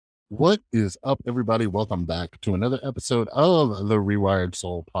What is up, everybody? Welcome back to another episode of the Rewired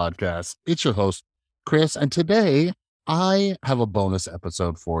Soul podcast. It's your host, Chris, and today I have a bonus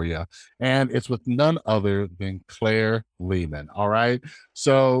episode for you, and it's with none other than Claire Lehmann. All right,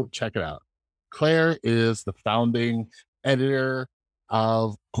 so check it out. Claire is the founding editor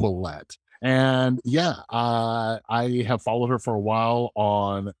of Quillette. And yeah, I have followed her for a while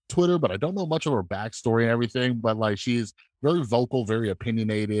on Twitter, but I don't know much of her backstory and everything. But like, she's very vocal, very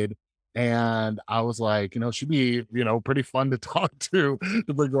opinionated. And I was like, she'd be, pretty fun to talk to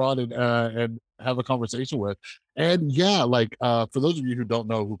bring her on and have a conversation with. And yeah, like for those of you who don't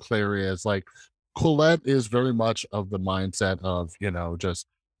know who Claire is, like Colette is very much of the mindset of, just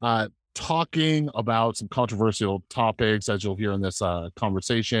uh talking about some controversial topics, as you'll hear in this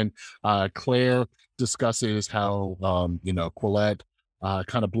conversation. Claire discusses how Colette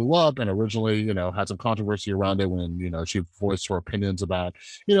kind of blew up and originally, had some controversy around it when, she voiced her opinions about,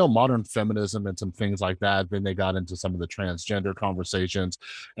 modern feminism and some things like that. Then they got into some of the transgender conversations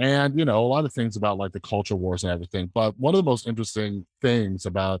and, a lot of things about like the culture wars and everything. But one of the most interesting things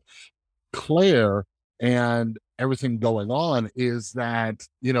about Claire and everything going on is that,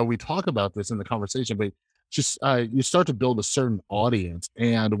 we talk about this in the conversation, but just you start to build a certain audience.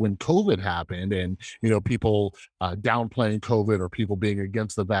 And when COVID happened and, people downplaying COVID or people being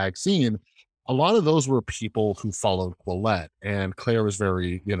against the vaccine, a lot of those were people who followed Quillette. And Claire was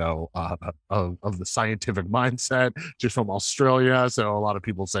very, of the scientific mindset, just from Australia. So a lot of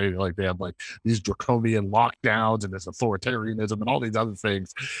people say like they have like these draconian lockdowns and this authoritarianism and all these other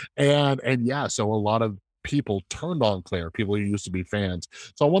things. And yeah, so a lot of people turned on Claire, people who used to be fans.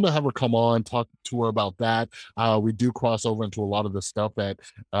 So I wanted to have her come on, talk to her about that. We do cross over into a lot of the stuff that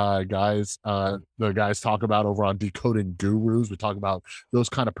the guys talk about over on Decoding Gurus. We talk about those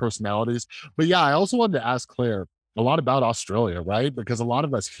kind of personalities. But yeah, I also wanted to ask Claire a lot about Australia, right? Because a lot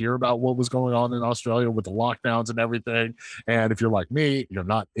of us hear about what was going on in Australia with the lockdowns and everything. And if you're like me, you're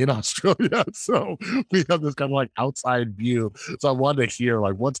not in Australia. So we have this kind of like outside view. So I wanted to hear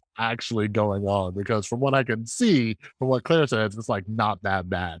like what's actually going on, because from what I can see, from what Claire says, it's like not that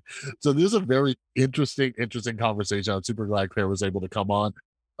bad. So this is a very interesting conversation. I'm super glad Claire was able to come on.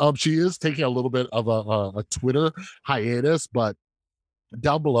 She is taking a little bit of a Twitter hiatus, but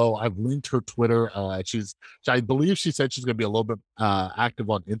down below I've linked her Twitter. I believe she said she's going to be a little bit active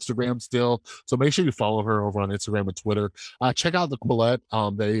on Instagram still, so make sure you follow her over on Instagram and Twitter. Check out the Quillette.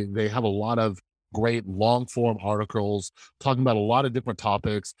 They have a lot of great long form articles talking about a lot of different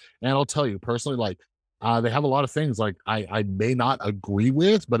topics. And I'll tell you personally, like they have a lot of things like I may not agree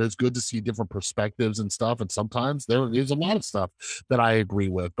with, but it's good to see different perspectives and stuff. And sometimes there is a lot of stuff that I agree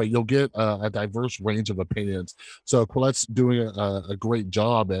with, but you'll get a diverse range of opinions. So Colette's doing a great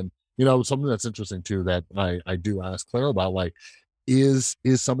job. And, something that's interesting too that I do ask Claire about, like, is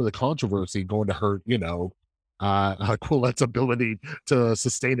some of the controversy going to hurt, Colette's ability to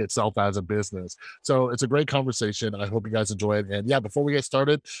sustain itself as a business. So it's a great conversation. I hope you guys enjoy it. And yeah, before we get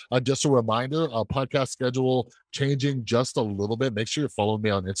started, just a reminder, podcast schedule changing just a little bit. Make sure you're following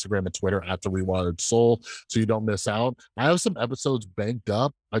me on Instagram and Twitter at The Rewired Soul so you don't miss out. I have some episodes banked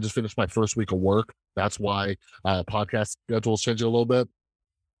up. I just finished my first week of work. That's why podcast schedule is changing a little bit.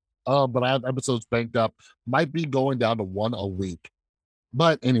 But I have episodes banked up. Might be going down to one a week.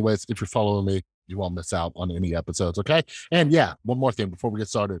 But anyways, if you're following me, you won't miss out on any episodes. Okay. And yeah, one more thing before we get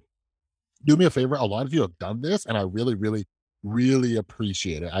started. Do me a favor. A lot of you have done this, and I really, really, really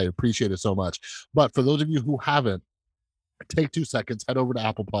appreciate it. I appreciate it so much. But for those of you who haven't, take 2 seconds, head over to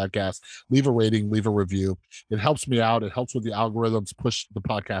Apple Podcasts, leave a rating, leave a review. It helps me out. It helps with the algorithms, push the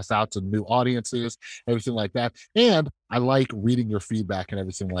podcast out to new audiences, everything like that. And I like reading your feedback and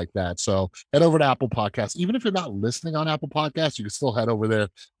everything like that. So head over to Apple Podcasts. Even if you're not listening on Apple Podcasts, you can still head over there,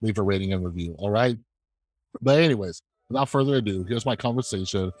 leave a rating and review. All right. But anyways, without further ado, here's my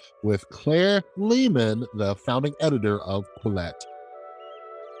conversation with Claire Lehmann, the founding editor of Quillette.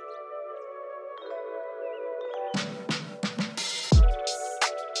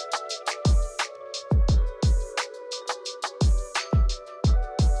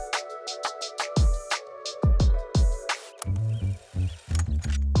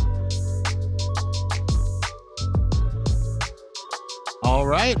 All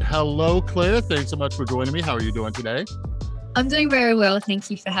right. Hello, Claire. Thanks so much for joining me. How are you doing today? I'm doing very well. Thank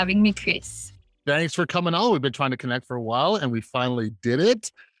you for having me, Chris. Thanks for coming on. We've been trying to connect for a while and we finally did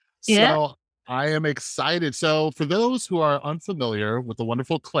it. Yeah. So I am excited. So for those who are unfamiliar with the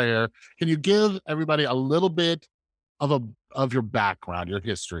wonderful Claire, can you give everybody a little bit of of your background, your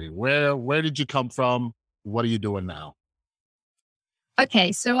history? Where did you come from? What are you doing now?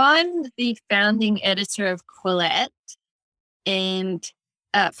 Okay. So I'm the founding editor of Quillette, and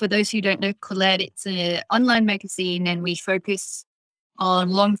for those who don't know Colette, it's an online magazine and we focus on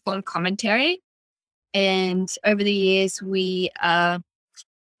long form commentary. And over the years, we've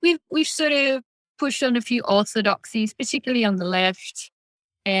sort of pushed on a few orthodoxies, particularly on the left,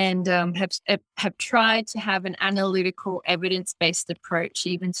 and have tried to have an analytical, evidence-based approach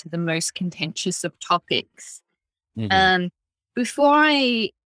even to the most contentious of topics. Mhm. Um, Before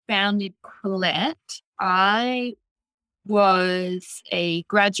I founded Colette, I was a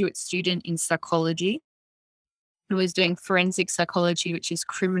graduate student in psychology. I was doing forensic psychology, which is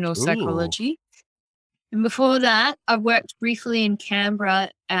criminal Ooh. psychology. And before that, I worked briefly in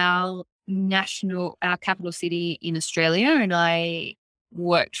Canberra, our capital city in Australia, and I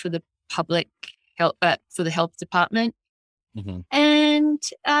worked for the public health, for the health department. Mhm. And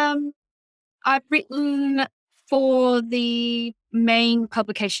I've written for the main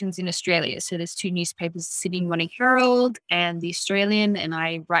publications in Australia. So there's two newspapers, Sydney Morning Herald and the Australian, and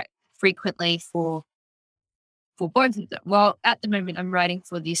I write frequently for both of them. Well, at the moment, I'm writing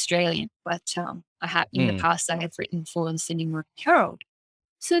for the Australian, but I have in the Mm. past I have written for the Sydney Morning Herald.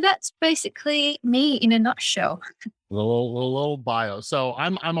 So that's basically me in a nutshell. Little bio. So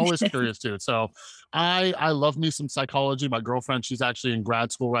I'm always curious too. So I love me some psychology. My girlfriend, she's actually in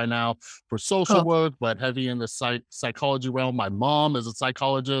grad school right now for social Cool. work, but heavy in the psychology realm. My mom is a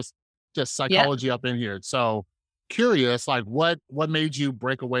psychologist, just Yeah, psychology up in here. So curious, like what made you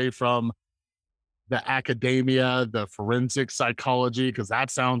break away from the academia, the forensic psychology? Because that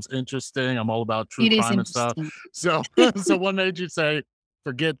sounds interesting. I'm all about true it is crime and stuff. interesting. So so what made you say,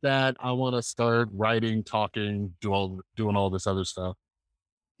 forget that, I want to start writing, talking, doing all this other stuff?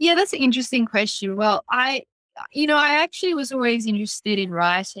 Yeah, that's an interesting question. Well, I actually was always interested in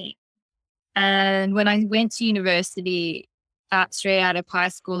writing. And when I went to university, straight out of high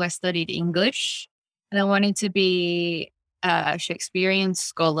school, I studied English and I wanted to be a Shakespearean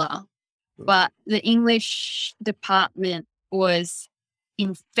scholar. But the English department was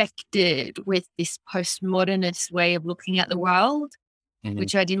infected with this postmodernist way of looking at the world, Mhm.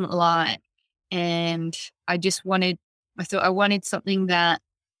 which I didn't like. And I thought I wanted something that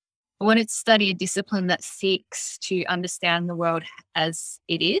I wanted to study a discipline that seeks to understand the world as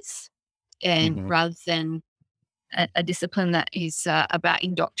it is, and Mhm. rather than a discipline that is about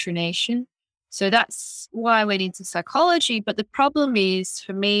indoctrination. So that's why I went into psychology. But the problem is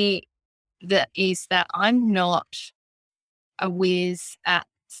for me that I'm not a whiz at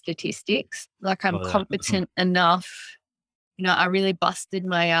statistics. Like I'm Oh yeah. competent enough. I really busted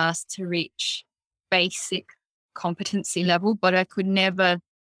my ass to reach basic competency level, but I could never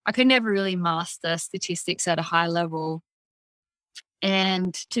really master statistics at a high level.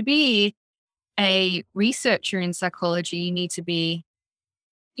 And to be a researcher in psychology,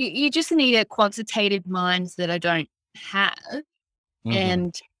 you just need a quantitative mind that I don't have. Mhm.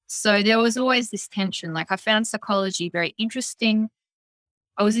 And so there was always this tension. Like I found psychology very interesting.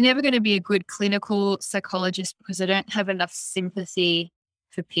 I was never going to be a good clinical psychologist because I don't have enough sympathy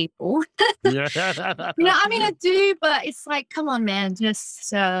for people. Yeah. I mean, I do, but it's like, come on, man,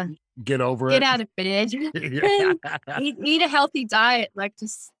 just Get over get it. out of bed Yeah. and eat a healthy diet. Like,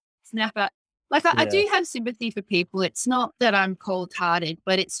 just snap out. Like, I Yeah. do have sympathy for people. It's not that I'm cold hearted,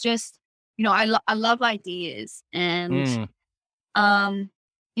 but it's just, I love ideas and Mm. um,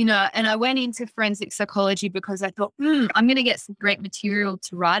 and I went into forensic psychology because I thought, I'm going to get some great material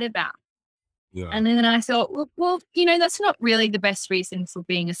to write about. Yeah. And then I thought, well, that's not really the best reason for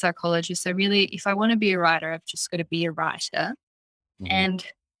being a psychologist. So really, if I want to be a writer, I've just got to be a writer. Mhm. And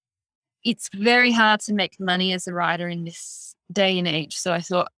it's very hard to make money as a writer in this day and age. So I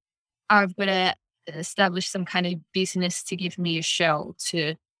thought I've got to establish some kind of business to give me a shell to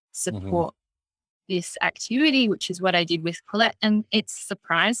Mhm. support this activity, which is what I did with Colette. And it's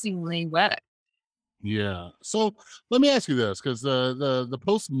surprisingly worked. Yeah. So let me ask you this, because the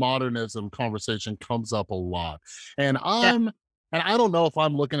postmodernism conversation comes up a lot, and Yeah. I don't know if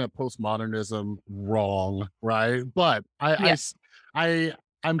I'm looking at postmodernism wrong, right? But Yeah. I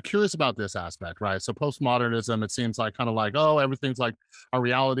I'm curious about this aspect, right? So postmodernism, it seems like kind of like, oh, everything's like our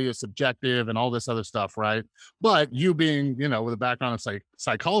reality is subjective and all this other stuff, right? But you being, with a background in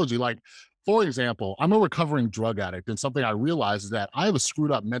psychology, like, for example, I'm a recovering drug addict, and something I realize is that I have a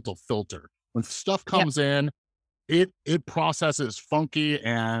screwed up mental filter. When stuff Yeah. comes in, it processes funky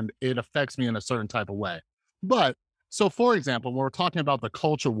and it affects me in a certain type of way. But so for example, when we're talking about the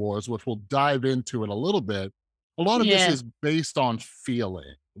culture wars, which we'll dive into in a little bit, a lot of this Yeah. is based on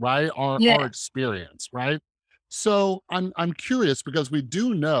feeling, right? Our Yeah. experience, right? So I'm curious because we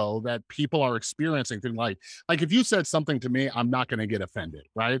do know that people are experiencing things like if you said something to me, I'm not going to get offended,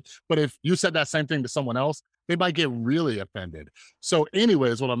 right? But if you said that same thing to someone else, they might get really offended. So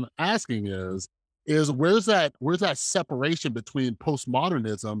anyways, what I'm asking is where's that separation between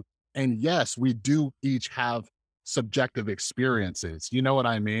postmodernism and yes, we do each have subjective experiences. You know what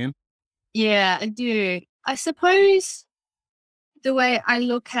I mean? Yeah, I do. I suppose the way I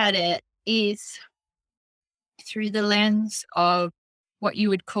look at it is through the lens of what you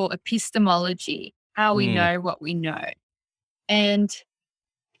would call epistemology, how we Mm, know what we know. And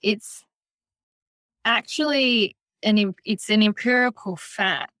it's actually it's an empirical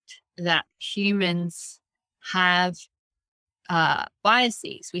fact that humans have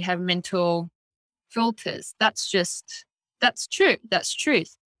biases. We have mental filters. That's true. That's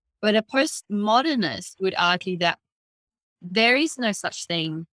truth. But a postmodernist would argue that there is no such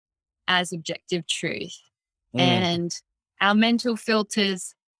thing as objective truth. mm, And our mental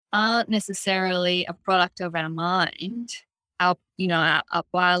filters aren't necessarily a product of our mind, our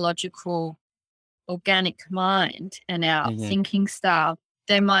biological organic mind and our mhm, thinking style.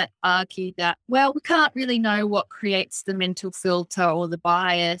 They might argue that, well, we can't really know what creates the mental filter or the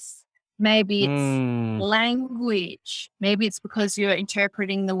bias. Maybe it's mm, language. Maybe it's because you're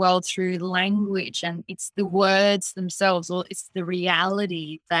interpreting the world through language and it's the words themselves or it's the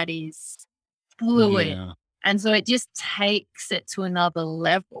reality that is fluid. yeah, And so it just takes it to another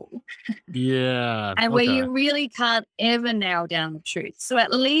level yeah, and where okay, you really can't ever nail down the truth. So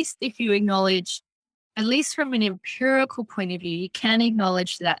at least if you acknowledge, at least from an empirical point of view, you can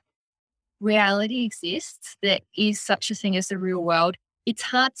acknowledge that reality exists. There is such a thing as the real world. It's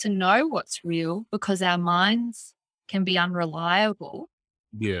hard to know what's real because our minds can be unreliable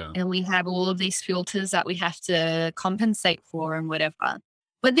yeah, and we have all of these filters that we have to compensate for and whatever.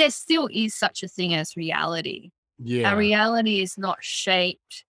 But there still is such a thing as reality. Our yeah, reality is not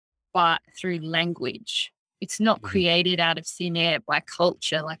shaped but through language. It's not mhm, created out of thin air by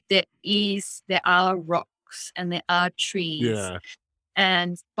culture. Like there are rocks and there are trees yeah,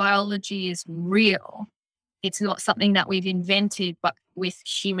 and biology is real. It's not something that we've invented, but with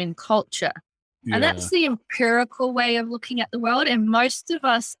human culture. And yeah, that's the empirical way of looking at the world. And most of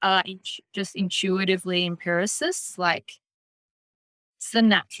us are just intuitively empiricists. Like it's the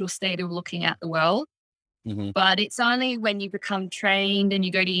natural state of looking at the world. mhm, But it's only when you become trained and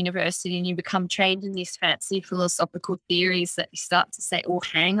you go to university and you become trained in these fancy philosophical theories that you start to say, oh,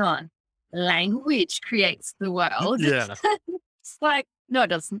 hang on, language creates the world. yeah. It's like, no, it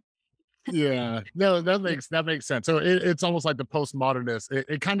doesn't. Yeah, no, that Yeah. makes sense. So it's almost like the postmodernist.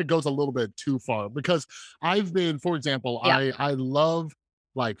 It kind of goes a little bit too far because I've been, for example, Yeah. I love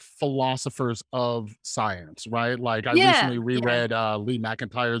like philosophers of science, right? Like I Yeah. recently Yeah. reread Lee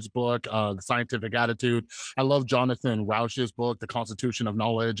McIntyre's book, The Scientific Attitude. I love Jonathan Rauch's book, The Constitution of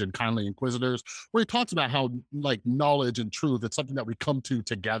Knowledge and Kindly Inquisitors, where he talks about how like knowledge and truth, it's something that we come to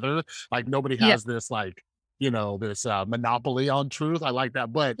together. Like nobody Yeah. has this like this monopoly on truth. I like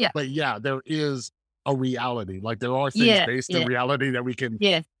that. But Yeah. but yeah, there is a reality. Like there are things Yeah. based in Yeah. reality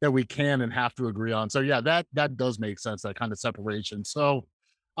Yeah. that we can and have to agree on. So yeah, that does make sense, that kind of separation. So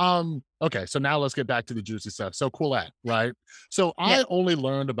okay, so now let's get back to the juicy stuff. So Quillette, right? So Yeah. I only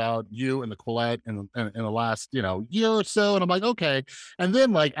learned about you and the Quillette in the last, year or so. And I'm like, okay. And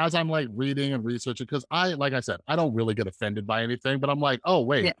then like as I'm like reading and researching, because like I said, I don't really get offended by anything, but I'm like, oh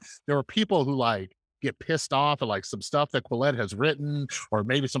Yeah. wait, there are people who like get pissed off at like some stuff that Quillette has written, or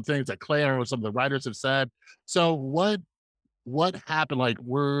maybe some things that Claire or some of the writers have said. So what happened?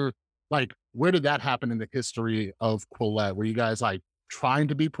 Where did that happen in the history of Quillette? Were you guys like trying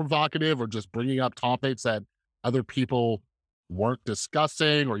to be provocative or just bringing up topics that other people weren't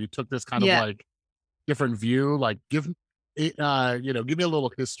discussing, or you took this kind of Yeah. like different view? Like give me a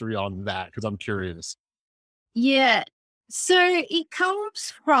little history on that because I'm curious. Yeah. So it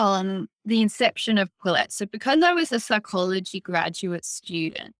comes from the inception of Quillette. So because I was a psychology graduate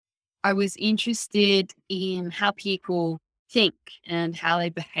student, I was interested in how people think and how they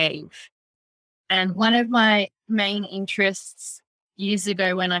behave. And one of my main interests years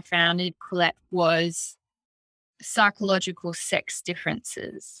ago when I founded Quillette was psychological sex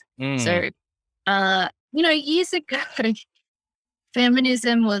differences. Mm, So, years ago,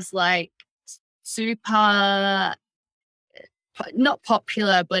 feminism was like super not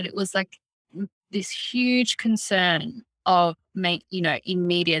popular, but it was like this huge concern of in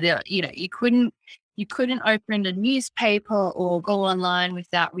media. There, you couldn't open a newspaper or go online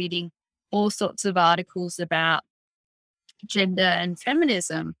without reading all sorts of articles about gender and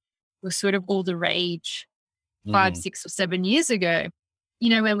feminism was sort of all the rage five, mhm, 6 or 7 years ago,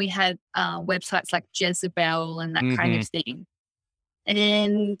 when we had websites like Jezebel and that kind mhm, of thing.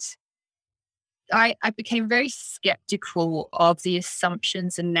 And I became very skeptical of the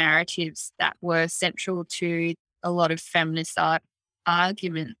assumptions and narratives that were central to a lot of feminist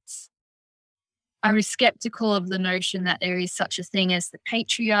arguments. I was skeptical of the notion that there is such a thing as the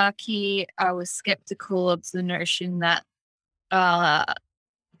patriarchy. I was skeptical of the notion that uh,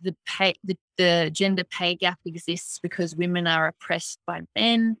 the gender pay gap exists because women are oppressed by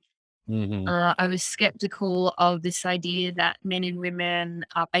men. Mhm. I was skeptical of this idea that men and women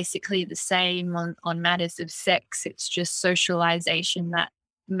are basically the same on matters of sex. It's just socialization that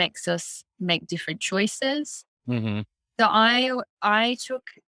makes us make different choices. Mhm. So I took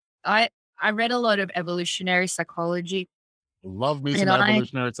I I read a lot of evolutionary psychology, Love me and some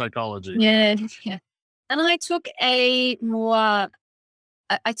evolutionary psychology. yeah, yeah. And I took a more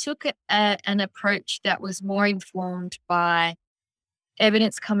I took an approach that was more informed by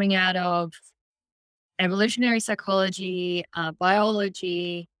evidence coming out of evolutionary psychology,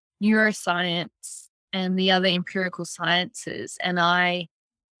 biology, neuroscience, and the other empirical sciences. And I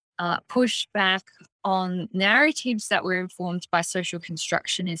pushed back on narratives that were informed by social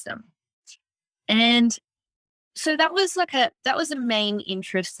constructionism. And so that was a main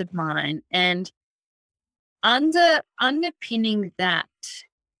interest of mine. And underpinning that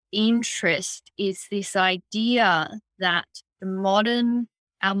interest is this idea that our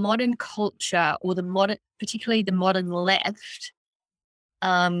modern culture, or particularly the modern left,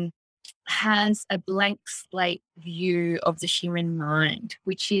 um, has a blank slate view of the human mind,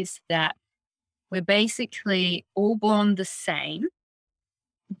 which is that we're basically all born the same,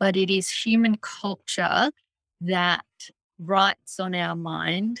 but it is human culture that writes on our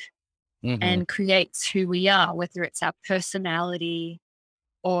mind Mhm. and creates who we are, whether it's our personality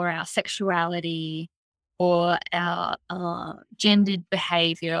or our sexuality or our gendered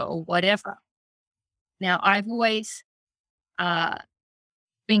behavior or whatever. Now, I've always uh,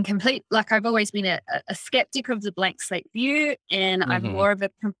 I've always been a skeptic of the blank slate view, and I'm Mhm. more of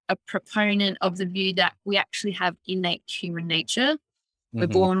a proponent of the view that we actually have innate human nature. We're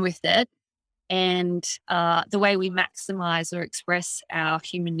Mhm. born with it. And the way we maximize or express our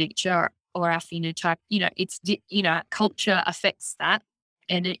human nature or our phenotype, culture affects that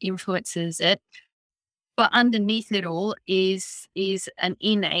and it influences it. But underneath it all is an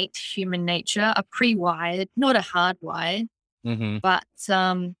innate human nature, a pre-wired, not a hardwired. Mhm. But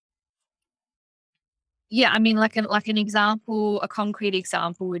yeah, I mean, like an example, a concrete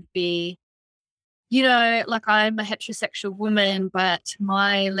example would be, like I'm a heterosexual woman, but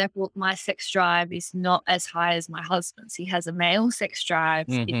my sex drive is not as high as my husband's. He has a male sex drive.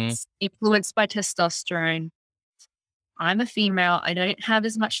 Mhm. It's influenced by testosterone. I'm a female. I don't have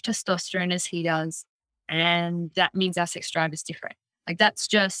as much testosterone as he does. And that means our sex drive is different. Like that's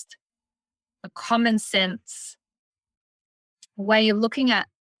just a common sense way of looking at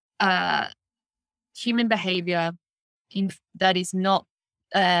uh, human behavior that is not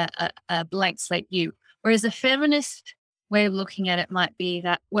a blank slate view. Whereas a feminist way of looking at it might be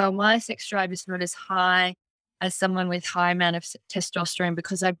that, well, my sex drive is not as high as someone with high amount of testosterone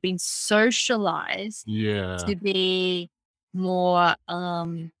because I've been socialized Yeah. to be more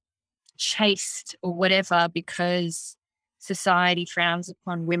chaste or whatever because society frowns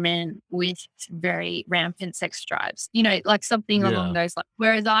upon women with very rampant sex drives, like something along Yeah. those lines.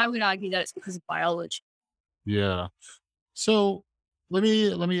 Whereas I would argue that it's because of biology. Yeah. So let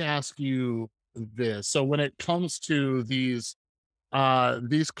me ask you this. So when it comes to these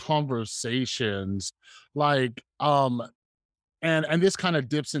conversations, like and this kind of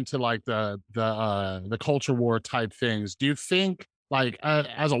dips into like the culture war type things. Do you think like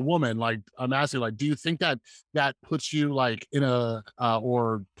as a woman, like I'm asking, like, do you think that that puts you like in a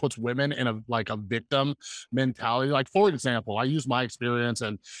or puts women in a like a victim mentality? Like, for example, I use my experience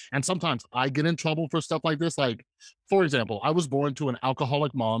and sometimes I get in trouble for stuff like this. Like, for example, I was born to an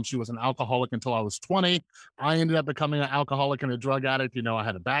alcoholic mom. She was an alcoholic until I was 20. I ended up becoming an alcoholic and a drug addict. I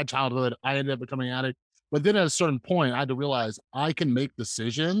had a bad childhood. I ended up becoming an addict. But then at a certain point, I had to realize I can make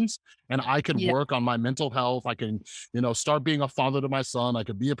decisions and I can Yeah. work on my mental health. I can, start being a father to my son. I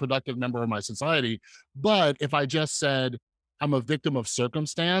could be a productive member of my society. But if I just said I'm a victim of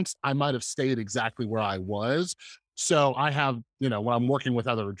circumstance, I might have stayed exactly where I was. So I have, when I'm working with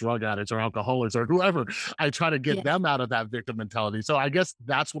other drug addicts or alcoholics or whoever, I try to get Yeah. them out of that victim mentality. So I guess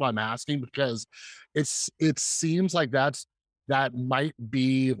that's what I'm asking because it seems like that might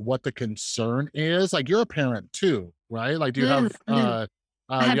be what the concern is. Like, you're a parent too, right? Like, do you Mm, have mm.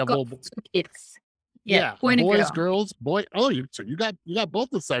 I you have have got little 2 kids. Yeah, yeah, boy and a boys, girl. girls, boy. Oh, you got both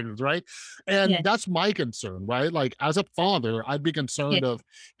the segments, right? Yeah, And that's my concern, right? Like, as a father, I'd be yeah, concerned of,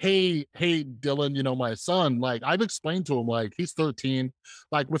 hey, Dylan, my son, like I've explained to him, like he's 13,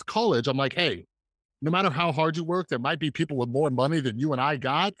 like with college, I'm like, hey, no matter how hard you work, there might be people with more money than you and I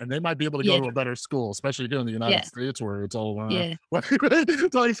got, and they might be able to go Yeah, to a better school, especially here in the United yeah, States where it's all, yeah,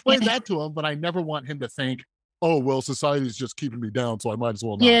 so I explained yeah, that to him, but I never want him to think, oh, well, society's just keeping me down, so I might as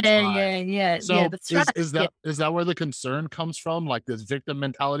well not yeah, try. yeah, yeah, yeah. So That's right. Yeah. is that where the concern comes from, like this victim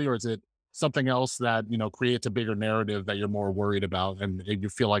mentality, or is it something else that creates a bigger narrative that you're more worried about and you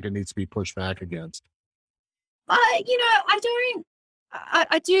feel like it needs to be pushed back against? I don't.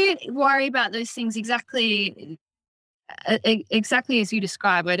 I do worry about those things exactly, exactly as you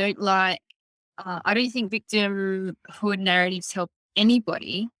describe. I don't like. I don't think victimhood narratives help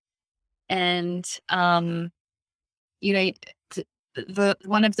anybody, and you know, the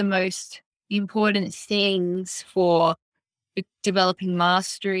one of the most important things for developing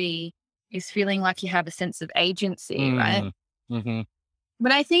mastery is feeling like you have a sense of agency, right? Mm, hmm.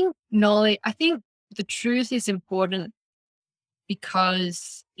 But I think knowledge. I think the truth is important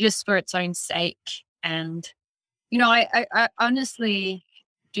because just for its own sake. And, I honestly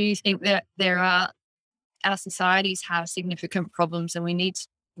do think that our societies have significant problems and we need to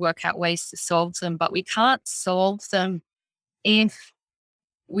work out ways to solve them, but we can't solve them if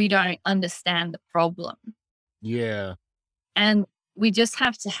we don't understand the problem. Yeah. And we just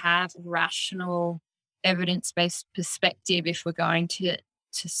have to have rational, evidence-based perspective if we're going to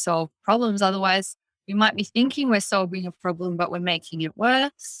solve problems. Otherwise, we might be thinking we're solving a problem, but we're making it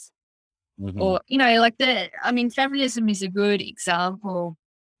worse. Hmm. Or, feminism is a good example.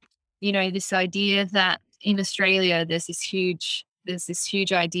 This idea that in Australia, there's this huge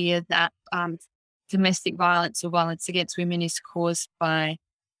idea that domestic violence or violence against women is caused by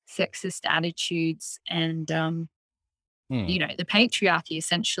sexist attitudes and, Hmm. the patriarchy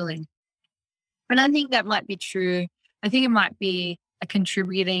essentially. And I think that might be true. I think it might be a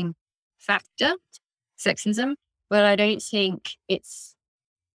contributing factor, sexism, but I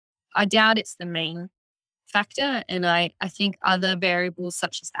doubt it's the main factor. And I think other variables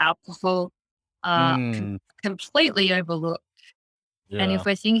such as alcohol are Mm, completely overlooked. And yeah. if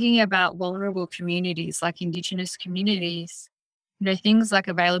we're thinking about vulnerable communities like Indigenous communities, things like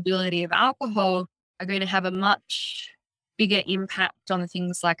availability of alcohol are going to have a much bigger impact on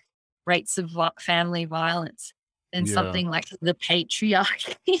things like rates of family violence than Yeah. something like the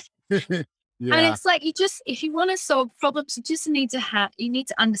patriarchy. And Yeah. it's like if you want to solve problems, you need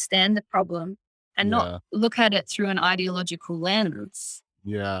to understand the problem and not Yeah. look at it through an ideological lens.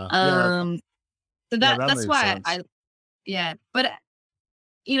 Yeah. Yeah. Um, so Yeah. That that's makes why sense. yeah. But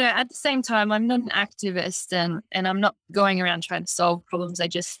at the same time, I'm not an activist and I'm not going around trying to solve problems. I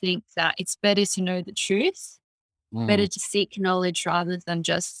just think that it's better to know the truth, Mm. better to seek knowledge rather than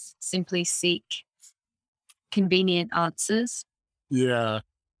just simply seek convenient answers. Yeah.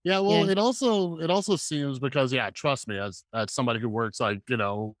 Yeah, well, Yeah. it also seems because yeah, trust me, as somebody who works like,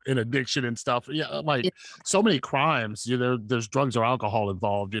 in addiction and stuff, yeah, like Yeah. so many crimes, there's drugs or alcohol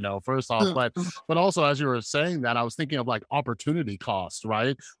involved, first off. Mm, But mm. but also as you were saying that, I was thinking of like opportunity cost,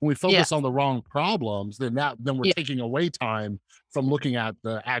 right? When we Yeah. focus on the wrong problems, then we're Yeah. taking away time from looking at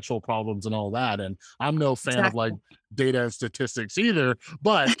the actual problems and all that. And I'm no fan of like Exactly. data and statistics either,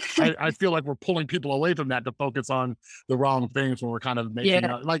 but I feel like we're pulling people away from that to focus on the wrong things when we're kind of making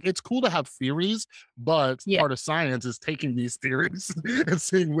Yeah. out like it's cool to have theories, but Yeah. part of science is taking these theories and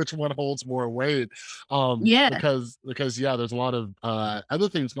seeing which one holds more weight. Yeah. Because yeah, there's a lot of other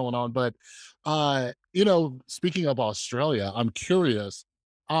things going on. But speaking of Australia, I'm curious.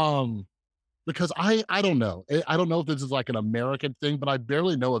 Um, because I don't know. I don't know if this is like an American thing, but I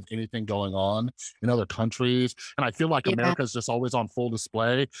barely know of anything going on in other countries, and I feel like Yeah. America's just always on full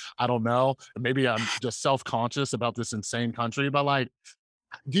display. I don't know. Maybe I'm just self-conscious about this insane country, but like,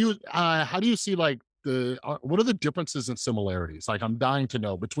 how do you see like what are the differences and similarities? Like, I'm dying to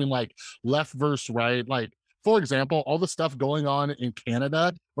know between like left versus right. Like, for example, all the stuff going on in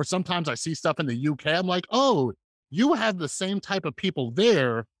Canada, or sometimes I see stuff in the UK. I'm like, oh, you have the same type of people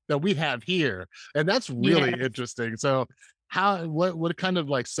there that we have here, and that's really Yeah. interesting. So, what kind of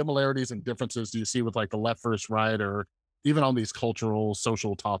like similarities and differences do you see with like the left versus right, or even on these cultural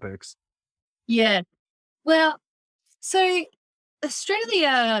social topics? Yeah. Well, so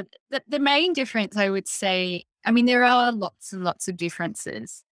Australia, the main difference I would say, there are lots and lots of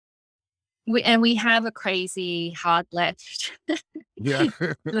differences. We have a crazy hard left, Yeah.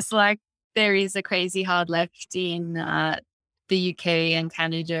 just like there is a crazy hard left in the UK and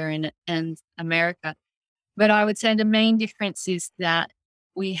Canada and America. But I would say the main difference is that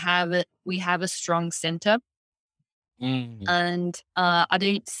we have a strong center, Mm, and I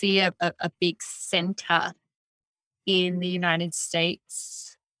don't see a big center in the United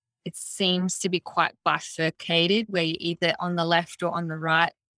States. It seems to be quite bifurcated, where you're either on the left or on the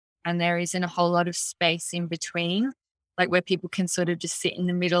right. and there isn't a whole lot of space in between, like where people can sort of just sit in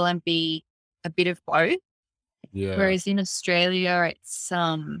the middle and be a bit of both. Yeah. Whereas in Australia, it's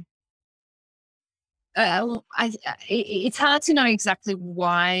hard to know exactly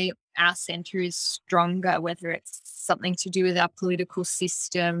why our centre is stronger, whether it's something to do with our political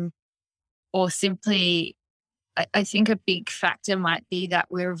system or simply, I think a big factor might be that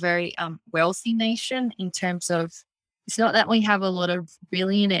we're a very wealthy nation in terms of, it's not that we have a lot of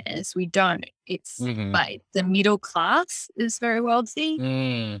billionaires. We don't. It's Mm-hmm. like the middle class is very wealthy.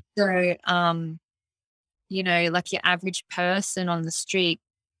 Mm. So, like your average person on the street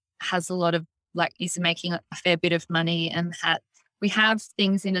has a lot of, like, is making a fair bit of money, and we have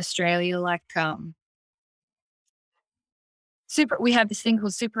things in Australia like we have this thing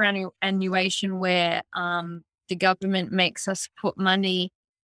called superannuation where the government makes us put money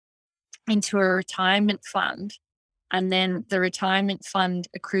into a retirement fund, and then the retirement fund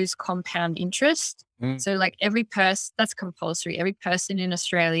accrues compound interest. Mm. So like every person, that's compulsory. Every person in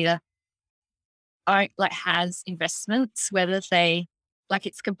Australia has investments, whether they, like,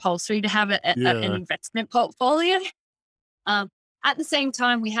 it's compulsory to have an Yeah. investment portfolio. Um, at the same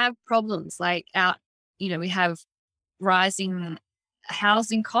time, we have problems like we have rising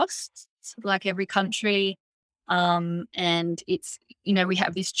housing costs, like every country. And it's, we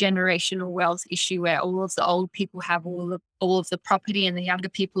have this generational wealth issue where all of the old people have all of the property and the younger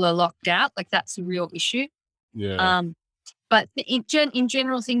people are locked out. Like that's a real issue. Yeah. Um, but in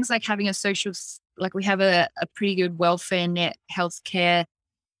general, things like having like we have a pretty good welfare net, healthcare,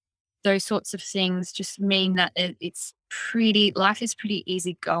 those sorts of things just mean that life is pretty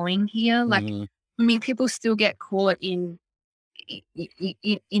easy going here. Like, Mm-hmm. I mean, people still get caught in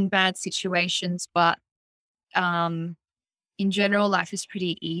bad situations, but in general, life is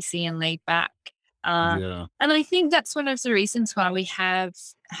pretty easy and laid back. Uh, Yeah. and I think that's one of the reasons why we have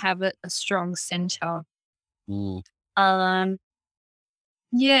a strong center. Mm. Um,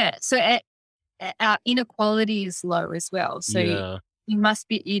 yeah. So our inequality is low as well. So Yeah.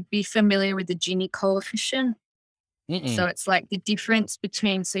 you'd be familiar with the Gini coefficient. Mm-mm. So it's like the difference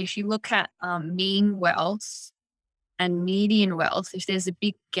between, so if you look at mean wealth and median wealth, if there's a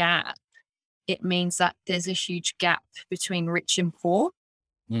big gap, it means that there's a huge gap between rich and poor.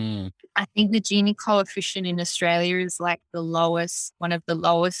 Mm. I think the Gini coefficient in Australia is like one of the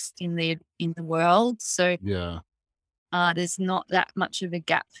lowest in the world. So Yeah. there's not that much of a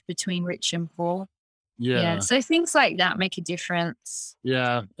gap between rich and poor. Yeah. Yeah. So things like that make a difference.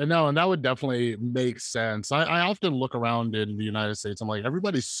 Yeah, and no, and that would definitely make sense. I often look around in the United States. I'm like,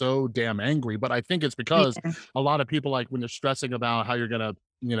 everybody's so damn angry, but I think it's because Yeah. a lot of people, like when you're stressing about how you're gonna,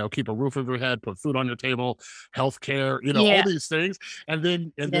 keep a roof over your head, put food on your table, healthcare, all Yeah. these things, and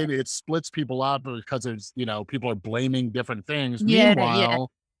then Yeah. it splits people up because there's, people are blaming different things. Yeah. Yeah.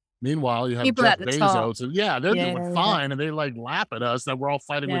 Meanwhile, you have People Jeff at the top. Bezos, and yeah, they're doing Yeah. Yeah. fine, and they like laugh at us that we're all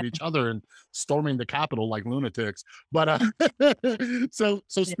fighting Yeah. with each other and storming the Capitol like lunatics. But so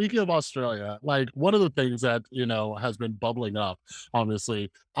Yeah. speaking of Australia, like one of the things that has been bubbling up,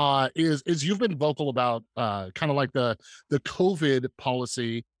 obviously, is you've been vocal about kind of like the COVID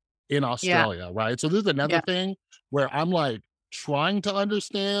policy in Yeah. Australia, right? So this is another Yeah. thing where I'm like trying to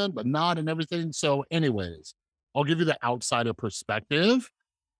understand, but not and everything. So, anyways, I'll give you the outsider perspective,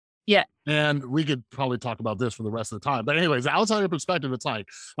 Yeah. and we could probably talk about this for the rest of the time. But anyways, the outsider perspective, it's like,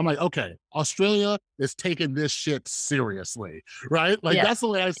 I'm like, okay, Australia is taking this shit seriously, right? Like Yeah. that's the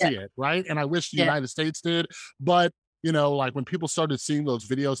way I Yeah. see it, right? And I wish the Yeah. United States did, but like when people started seeing those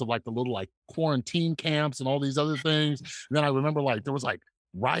videos of like the little like quarantine camps and all these other things, and then I remember like there was like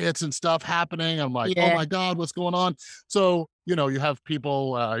riots and stuff happening. I'm like, oh Yeah. my God, what's going on? So, you have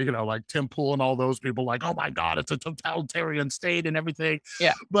people, like Tim Pool and all those people like, oh my God, it's a totalitarian state and everything.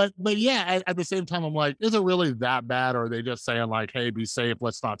 Yeah. But yeah, at the same time, I'm like, is it really that bad? Or are they just saying like, hey, be safe,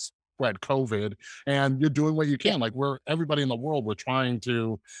 let's not spread COVID? And you're doing what you Yeah. can. Like everybody in the world, we're trying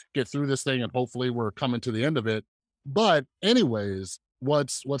to get through this thing and hopefully we're coming to the end of it. But anyways,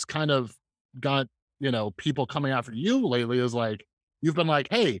 what's kind of got, people coming after you lately is like, you've been like,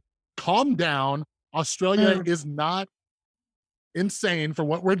 hey, calm down. Australia Mm. is not insane for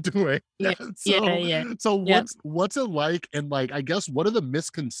what we're doing. Yeah. Yeah. so Yeah. so Yeah. what's it like? And like, I guess, what are the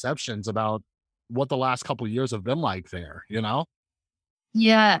misconceptions about what the last couple of years have been like there,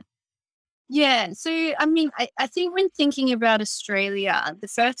 Yeah. Yeah. So, I mean, I think when thinking about Australia, the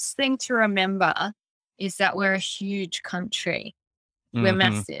first thing to remember is that we're a huge country. We're Hmm.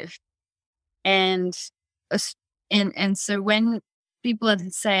 massive. And, Aus- and so when people are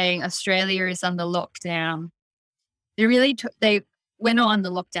saying Australia is under lockdown, we're not under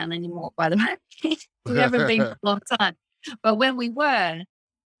lockdown anymore, by the way. We haven't been for a long time. But when we were,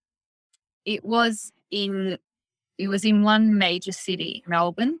 it was in one major city,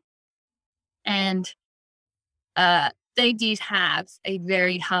 Melbourne, and they did have a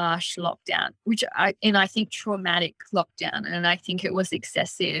very harsh lockdown, I think traumatic lockdown, and I think it was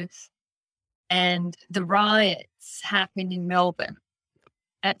excessive. And the riots happened in Melbourne.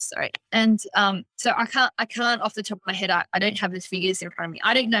 So I can't off the top of my head. I don't have the figures in front of me.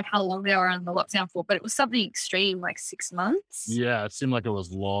 I don't know how long they were on the lockdown for, but it was something extreme, like 6 months. Yeah, it seemed like it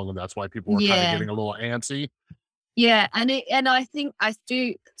was long, and that's why people were kind of Yeah. getting a little antsy. Yeah, and I think I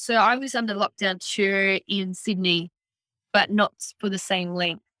do. So I was under lockdown too in Sydney, but not for the same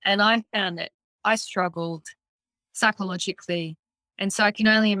length. And I found it. I struggled psychologically, and so I can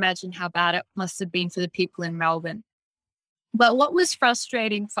only imagine how bad it must have been for the people in Melbourne. But what was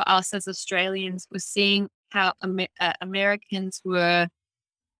frustrating for us as Australians was seeing how Americans were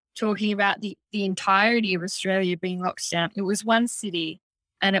talking about the entirety of Australia being locked down. It was one city,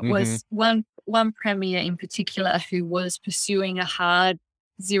 and it Hmm. was one premier in particular who was pursuing a hard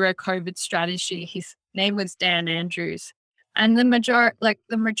zero COVID strategy. His name was Dan Andrews, and the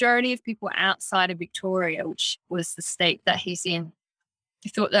majority of people outside of Victoria, which was the state that he's in,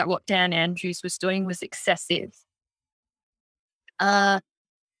 thought that what Dan Andrews was doing was excessive. Uh,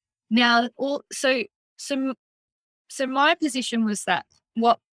 now, so So my position was that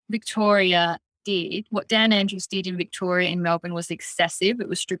what Victoria what Dan Andrews did in Victoria and Melbourne was excessive. It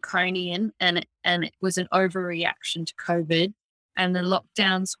was draconian, and it was an overreaction to COVID, and the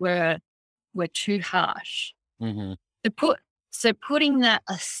lockdowns were too harsh. Hmm. To put so putting that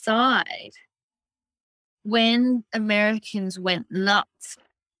aside, when Americans went nuts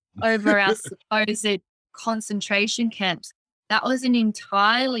over our supposed concentration camps, that was an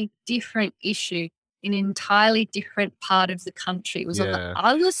entirely different issue, an entirely different part of the country. It was on the Yeah.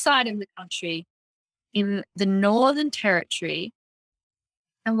 other side of the country in the Northern Territory.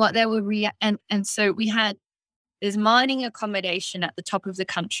 And what they were and so there's mining accommodation at the top of the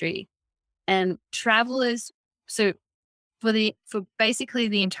country, and travelers. So for basically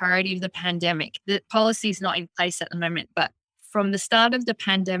the entirety of the pandemic, the policy is not in place at the moment, but from the start of the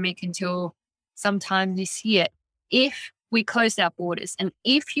pandemic until sometime this year, if we closed our borders and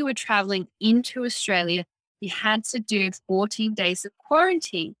if you were traveling into Australia, you had to do 14 days of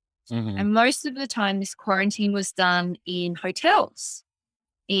quarantine. Hmm. And most of the time, this quarantine was done in hotels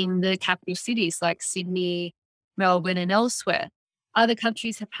in the capital cities like Sydney, Melbourne, and elsewhere. Other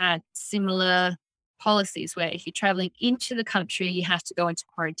countries have had similar policies where if you're traveling into the country, you have to go into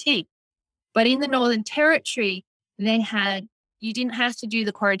quarantine. But in the Northern Territory, they had you didn't have to do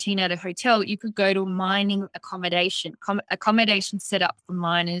the quarantine at a hotel. You could go to a mining accommodation set up for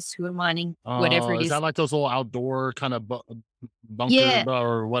miners who are mining whatever Oh, it is that is. like those little outdoor kind of bunker Yeah,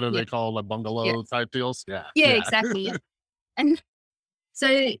 or what are yeah, they called, like yeah, bungalow type deals? Yeah, yeah, yeah. exactly. Yeah. And so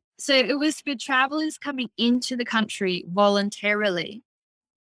it was for travelers coming into the country voluntarily.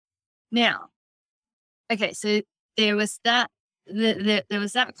 Now, okay, so there was that there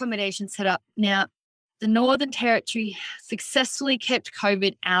was that accommodation set up. Now, the Northern Territory successfully kept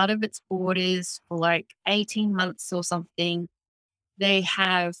COVID out of its borders for like 18 months or something. They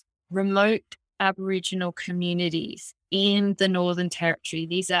have remote Aboriginal communities in the Northern Territory.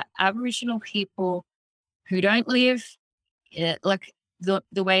 These are Aboriginal people who don't live like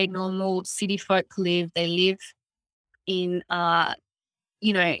the way normal city folk live. They live in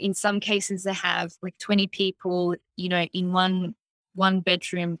in some cases they have like 20 people, in one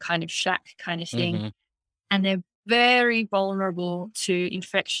bedroom kind of shack kind of thing. Hmm. And they're very vulnerable to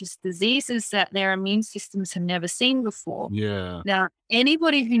infectious diseases that their immune systems have never seen before. Yeah. Now,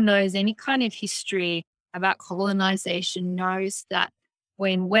 anybody who knows any kind of history about colonization knows that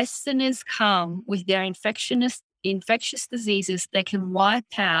when Westerners come with their infectious diseases, they can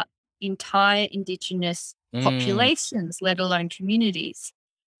wipe out entire indigenous Mm, populations, let alone communities.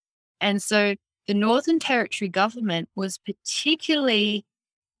 And so the Northern Territory government was particularly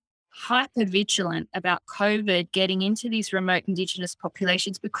hyper vigilant about COVID getting into these remote indigenous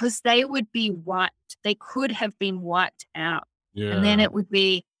populations because they would be wiped. They could have been wiped out. And then yeah. it would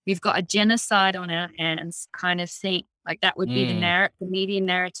be, we've got a genocide on our hands kind of thing. Like that would be Mm, the media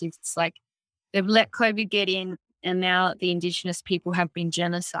narrative. It's like they've let COVID get in and now the indigenous people have been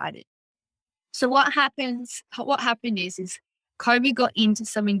genocided. So what happened is COVID got into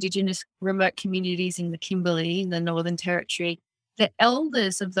some indigenous remote communities in the Kimberley, in the Northern Territory. The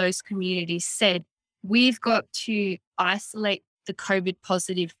elders of those communities said, we've got to isolate the COVID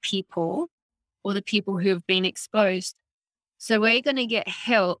positive people or the people who have been exposed. So we're going to get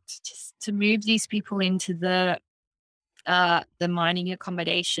help to move these people into the mining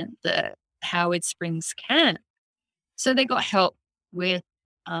accommodation, the Howard Springs camp. So they got help with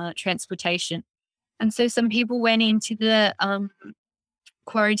transportation. And so some people went into the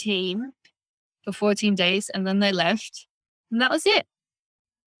quarantine for 14 days and then they left. And that was it.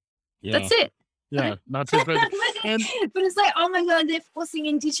 Yeah. That's it. Yeah. Not too crazy. And But it's like, oh my God, they're forcing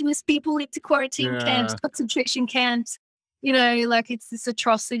Indigenous people into quarantine camps, yeah. concentration camps. Like it's this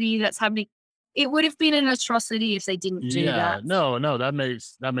atrocity that's happening. It would have been an atrocity if they didn't do Yeah, that. no, that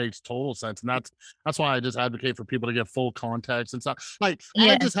makes total sense, and that's why I just advocate for people to get full context and stuff. Like, I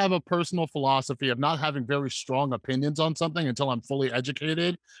Yeah. just have a personal philosophy of not having very strong opinions on something until I'm fully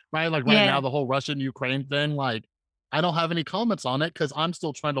educated, right? Like right now, Yeah. the whole Russian Ukraine thing, like I don't have any comments on it because I'm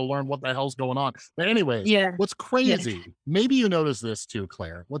still trying to learn what the hell's going on. But anyways, Yeah. what's Yeah. crazy? Maybe you notice this too,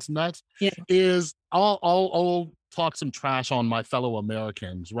 Claire. What's nuts Yeah. is I'll talk some trash on my fellow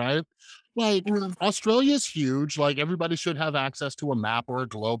Americans, right? Like Mm. Australia's huge. Like everybody should have access to a map or a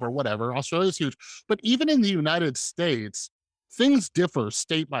globe or whatever. Australia's huge. But even in the United States, things differ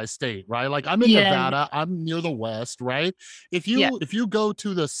state by state, right? Like I'm in Yeah. Nevada, I'm near the West, right? If Yeah. you go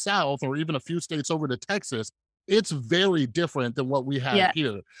to the South or even a few states over to Texas, it's very different than what we have Yeah.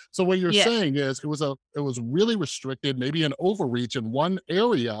 here. So what you're Yeah. saying is it was really restricted, maybe an overreach in one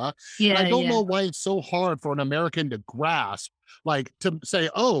area. And I Yeah. don't Yeah. know why it's so hard for an American to grasp, like to say,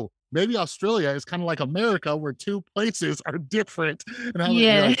 oh, maybe Australia is kind of like America, where two places are different, and how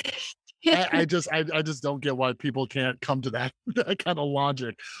you're Yeah. like, I just don't get why people can't come to that, that kind of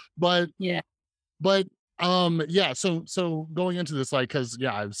logic. But Yeah. but yeah, so going into this, like, because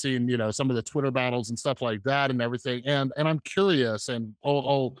yeah, I've seen, some of the Twitter battles and stuff like that and everything, and I'm curious, and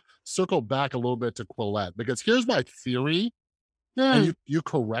I'll circle back a little bit to Quillette, because here's my theory, and Mm. you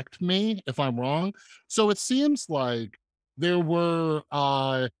correct me if I'm wrong. So it seems like there were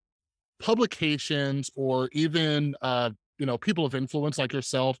publications or even people of influence like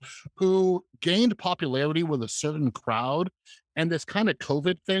yourself who gained popularity with a certain crowd, and this kind of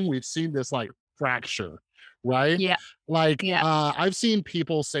COVID thing, we've seen this like fracture, right? Yeah. Like Yeah. I've seen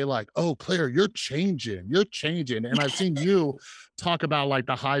people say like, oh, Claire, you're changing, and I've seen you talk about like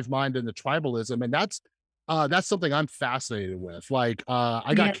the hive mind and the tribalism, and that's something I'm fascinated with. Like,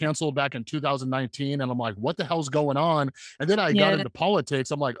 I got Yeah. canceled back in 2019, and I'm like, what the hell's going on? And then I got Yeah. into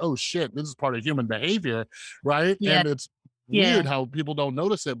politics. I'm like, oh shit, this is part of human behavior, right? Yeah. And it's Yeah. weird how people don't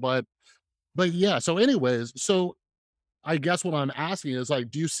notice it, but yeah. So, anyways, so I guess what I'm asking is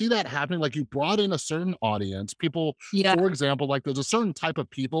like, do you see that happening? Like you brought in a certain audience, people, Yeah. for example, like there's a certain type of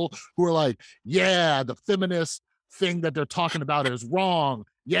people who are like, yeah, the feminist thing that they're talking about is wrong.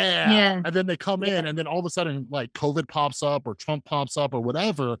 Yeah. Yeah. And then they come Yeah. in, and then all of a sudden like COVID pops up or Trump pops up or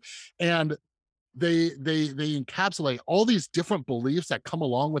whatever. And they encapsulate all these different beliefs that come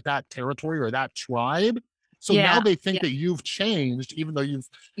along with that territory or that tribe. So now Yeah. they think Yeah. that you've changed, even though you've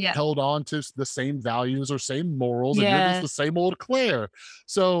Yeah. held on to the same values or same morals, and you're just Yeah. the same old Claire.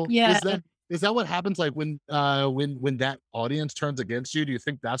 So Yeah. is that what happens, like when that audience turns against you? Do you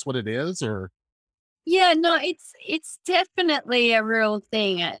think that's what it is? Or Yeah. No, it's definitely a real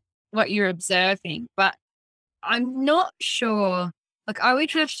thing at what you're observing, but I'm not sure. Like I would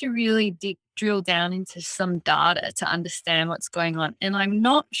have to really drill down into some data to understand what's going on. And I'm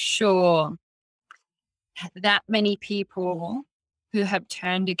not sure that many people who have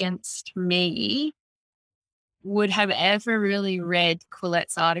turned against me would have ever really read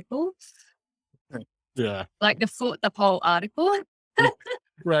Colette's article, yeah, like the whole article.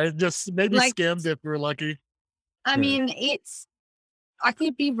 right, just maybe Like, skimmed if we're lucky. I Yeah. mean, I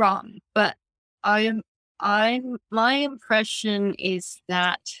could be wrong, but my impression is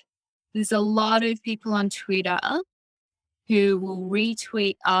that there's a lot of people on Twitter who will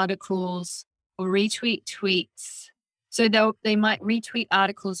retweet articles or retweet tweets. So they might retweet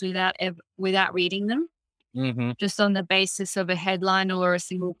articles without reading them, Mm-hmm. just on the basis of a headline or a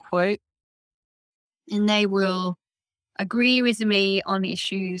single quote. And they will agree with me on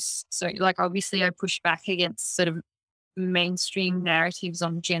issues. So like obviously I push back against sort of mainstream narratives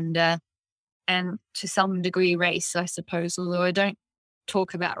on gender and to some degree race, I suppose, although I don't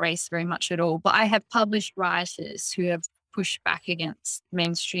talk about race very much at all. But I have published writers who have pushed back against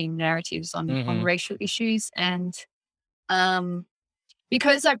mainstream narratives on Mm-hmm. racial issues. And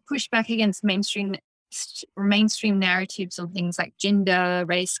because I've pushed back against mainstream narratives on things like gender,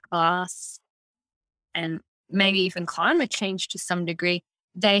 race, class, and maybe even climate change to some degree,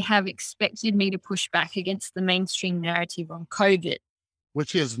 they have expected me to push back against the mainstream narrative on COVID.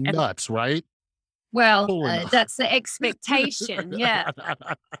 Which is And nuts, right? well, Holy no. that's the expectation. Yeah.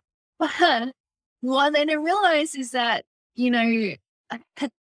 But what I didn't realize is that, I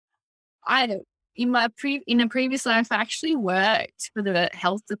in a previous life, I actually worked for the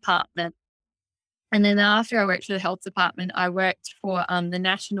health department And then after I worked for the health department, I worked for the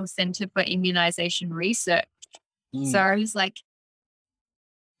National Center for Immunization Research. So Mm, I was like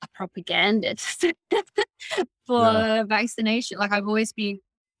a propagandist yeah. for vaccination. Like I've always been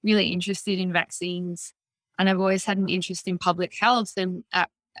really interested in vaccines, and I've always had an interest in public health. And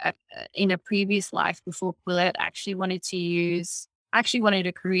in a previous life before Quillette, actually wanted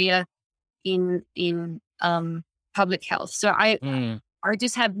a career in public health. So Mm, I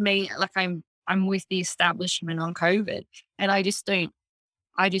just have I'm with the establishment on COVID, and I just don't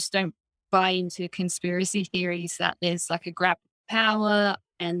buy into conspiracy theories that there's like a grab power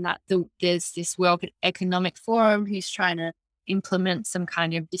and that there's this World Economic Forum who's trying to implement some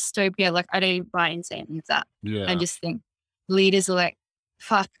kind of dystopia. Like I don't buy into any of that. I yeah. just think leaders are like,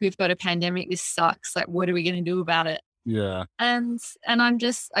 fuck, we've got a pandemic. This sucks. Like, what are we going to do about it? Yeah. And I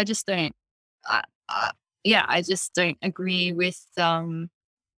just don't, I, yeah, I just don't agree with that,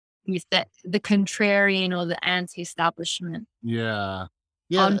 the contrarian or the anti-establishment Yeah. on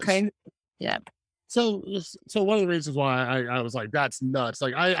Yeah. COVID. Yeah. So one of the reasons why I was like, that's nuts.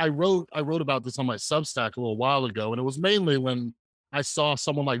 Like I wrote about this on my Substack a little while ago, and it was mainly when I saw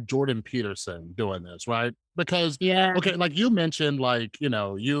someone like Jordan Peterson doing this, right? Because Yeah. okay, like you mentioned, like,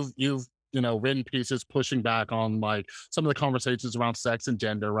 you've written pieces pushing back on like some of the conversations around sex and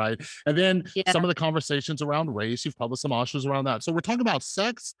gender, right? And then some Yeah. of the conversations around race, you've published some articles around that. So we're talking about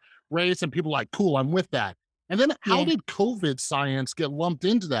sex, race, and people like, cool, I'm with that. And then how Yeah. did COVID science get lumped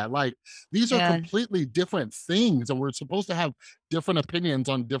into that? Like, these are Yeah. completely different things, and we're supposed to have different opinions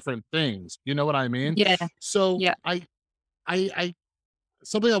on different things. You know what I mean? Yeah. So Yeah. I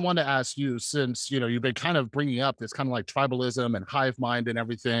something I want to ask you, since you've been kind of bringing up this kind of like tribalism and hive mind and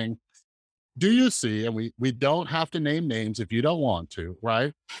everything. Do you see, and we don't have to name names if you don't want to,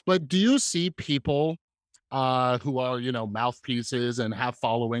 right? But do you see people who are mouthpieces and have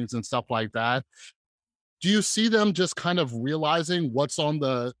followings and stuff like that? Do you see them just kind of realizing what's on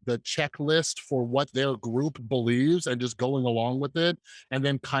the checklist for what their group believes and just going along with it, and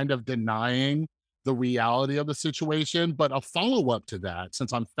then kind of denying the reality of the situation? But a follow-up to that,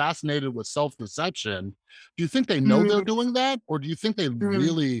 since I'm fascinated with self-deception, do you think they know they're Mm, doing that? Or do you think they mm.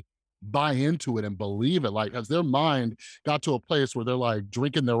 really buy into it and believe it? Like, has their mind got to a place where they're like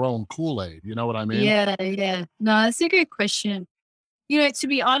drinking their own Kool-Aid? You know what I mean? Yeah. Yeah. No, it's a good question. To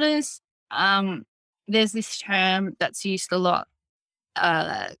be honest, um, there's this term that's used a lot,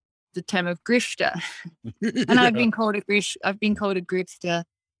 uh, the term of grifter. And Yeah. I've been called a grifter,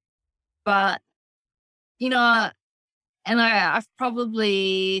 but you know, and I've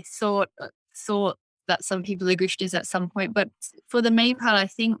probably thought that some people are grifters at some point, but for the main part, I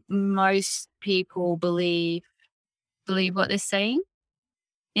think most people believe what they're saying.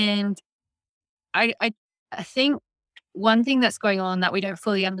 And I I I think one thing that's going on that we don't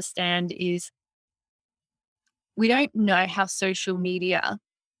fully understand is we don't know how social media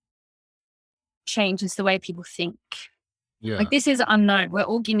changes the way people think. Like Yeah. this is unknown. We're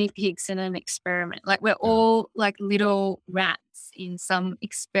all guinea pigs in an experiment. Like we're Yeah. all like little rats in some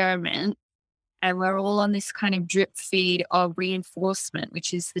experiment, and we're all on this kind of drip feed of reinforcement,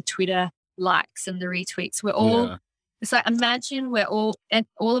 which is the Twitter likes and the retweets. Yeah. It's like imagine and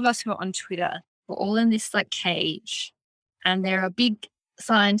all of us who are on Twitter, we're all in this like cage, and there are big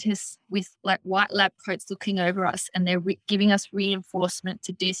scientists with like white lab coats looking over us, and they're giving us reinforcement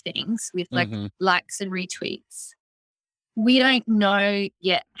to do things with like Hmm. likes and retweets. We don't know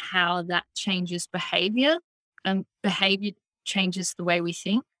yet how that changes behavior, and behavior changes the way we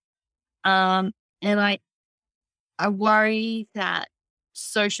think. Um, and I worry that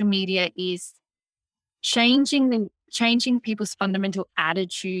social media is changing people's fundamental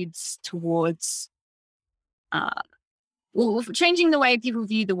attitudes towards uh changing the way people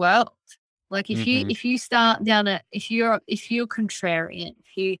view the world. Like Hmm. if you start down a if you're contrarian,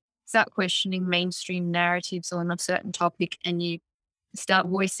 if you start questioning mainstream narratives on a certain topic and you start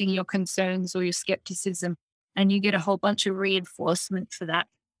voicing your concerns or your skepticism, and you get a whole bunch of reinforcement for that,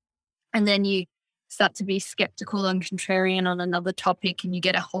 and then you start to be skeptical and contrarian on another topic and you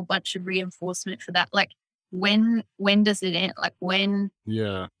get a whole bunch of reinforcement for that. Like when does it end? Like when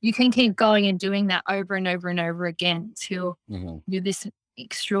Yeah. you can keep going and doing that over and over and over again until Hmm. you're this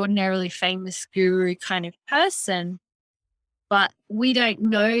extraordinarily famous guru kind of person. But we don't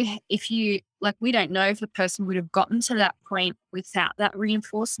know we don't know if the person would have gotten to that point without that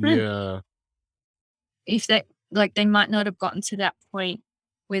reinforcement. Yeah. If they might not have gotten to that point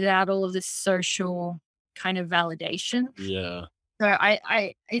without all of this social kind of validation. Yeah. So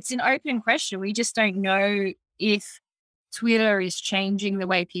it's an open question. We just don't know if Twitter is changing the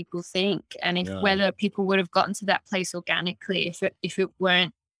way people think, and if Yeah. whether people would have gotten to that place organically if it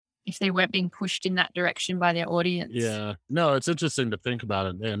weren't if they weren't being pushed in that direction by their audience. Yeah. No, it's interesting to think about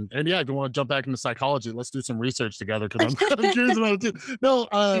it. And yeah, if you want to jump back into psychology, let's do some research together because I'm kind of curious about it too. No,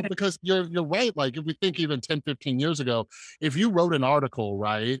 because you're right. Like if we think even 10, 15 years ago, if you wrote an article,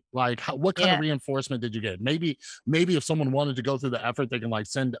 right? Like what kind of Yeah, reinforcement did you get? Maybe if someone wanted to go through the effort, they can like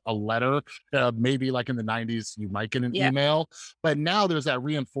send a letter. Maybe like in the 90s, you might get an yeah, email. But now there's that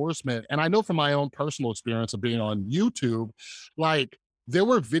reinforcement. And I know from my own personal experience of being on YouTube, like there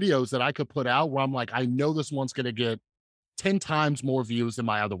were videos that I could put out where I'm like, I know this one's going to get 10 times more views than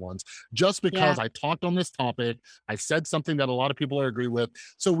my other ones just yeah, because I talked on this topic. I said something that a lot of people are agree with.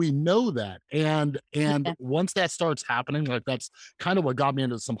 So we know that. And yeah, once that starts happening, like that's kind of what got me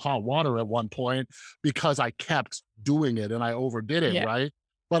into some hot water at one point because I kept doing it and I overdid it, yeah, right?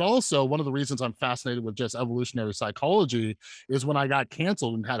 But also, one of the reasons I'm fascinated with just evolutionary psychology is when I got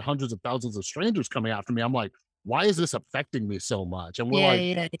canceled and had hundreds of thousands of strangers coming after me, I'm like, why is this affecting me so much? And we're yeah, like,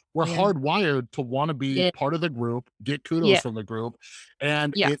 yeah, we're yeah, hardwired to want to be yeah, part of the group, get kudos yeah, from the group,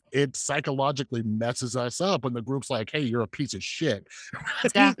 and yeah, it psychologically messes us up when the group's like, "Hey, you're a piece of shit."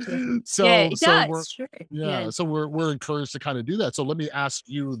 Right? exactly. Yeah, So it so we're does. True. Yeah, yeah, so we're encouraged to kind of do that. So let me ask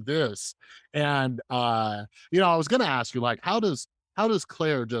you this, and I was gonna ask you like, how does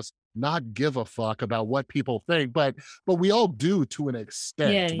Claire just not give a fuck about what people think, but we all do to an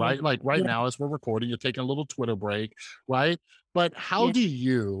yeah, extent, yeah, right? Like right yeah, now, as we're recording, you're taking a little Twitter break, right? But how yeah, do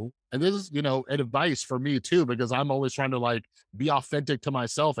you, and this is, advice for me too, because I'm always trying to like be authentic to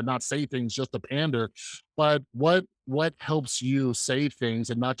myself and not say things just to pander. But what helps you say things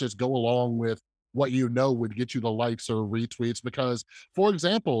and not just go along with what you know would get you the likes or retweets? Because, for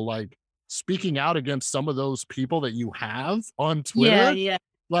example, like speaking out against some of those people that you have on yeah, Twitter, yeah,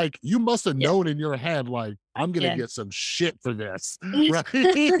 like you must have yeah, known in your head, like, I'm gonna yeah. get some shit for this, right?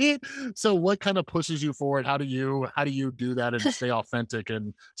 So what kind of pushes you forward? How do you do that and stay authentic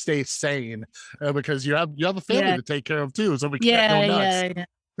and stay sane? Because you have a family Yeah, to take care of too, so we can't go yeah, nuts. yeah, yeah.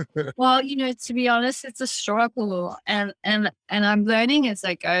 Well, to be honest, it's a struggle, and I'm learning as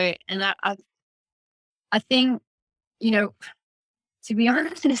I go, and I think, you know, to be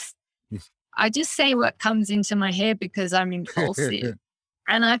honest, I just say what comes into my head because I'm impulsive,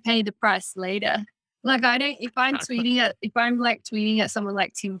 and I pay the price later. Like I don't if I'm like tweeting at someone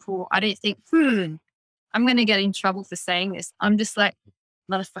like Tim Pool, I don't think, I'm gonna get in trouble for saying this. I'm just like,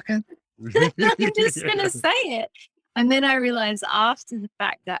 motherfucker. I'm just gonna say it. And then I realize after the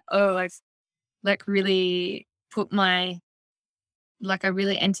fact that, oh, I've like really put my like I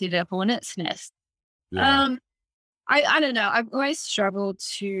really entered a hornet's nest. Yeah, Um, I don't know. I've always struggled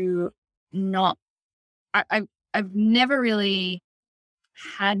to not I've never really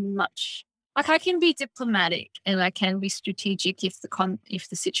had much like I can be diplomatic and I can be strategic if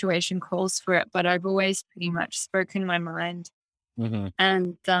the situation calls for it, but I've always pretty much spoken my mind. mhm,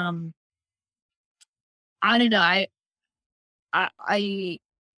 And I don't know, I I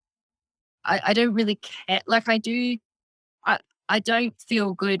I don't really care. Like I do I I don't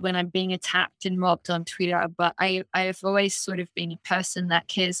feel good when I'm being attacked and mobbed on Twitter, but I've always sort of been a person that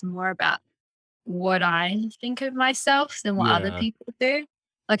cares more about what I think of myself than what other yeah, people do.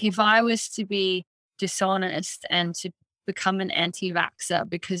 Like if I was to be dishonest and to become an anti-vaxxer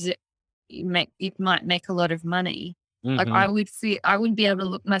because it might make a lot of money, like mhm, I would be able to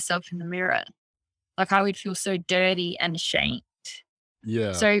look myself in the mirror. Like I would feel so dirty and ashamed.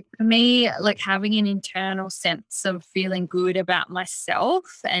 yeah, So for me, like having an internal sense of feeling good about myself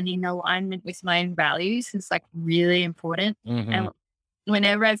and in alignment with my own values is like really important. And mhm,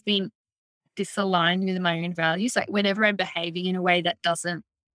 whenever I've been disaligned with my own values, like whenever I'm behaving in a way that doesn't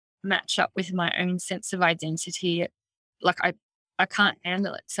match up with my own sense of identity, like I can't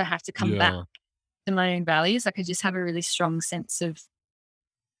handle it. So I have to come back yeah, to my own values. Like I just have a really strong sense of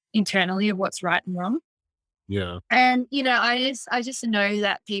internally of what's right and wrong. yeah. And, I just know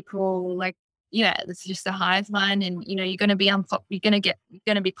that people like, yeah, it's just a hive mind and, you're going to be you're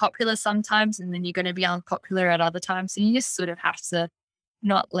going to be popular sometimes and then you're going to be unpopular at other times. And you just sort of have to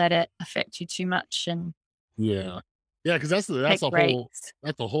not let it affect you too much and Yeah. Yeah, because that's the that's take a whole breaks.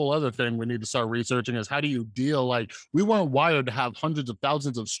 that's a whole other thing we need to start researching is how do you deal like, we weren't wired to have hundreds of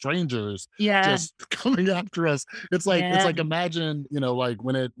thousands of strangers Yeah. just coming after us. It's Yeah. like imagine, like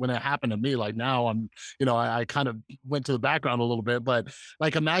when it happened to me, like now I kind of went to the background a little bit, but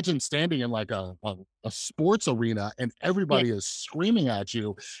like imagine standing in like a sports arena and Yeah. everybody is screaming at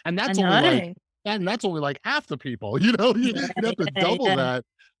you, and I that's only like know. and that's only like half the people, Yeah. you'd have to Yeah. double Yeah. that.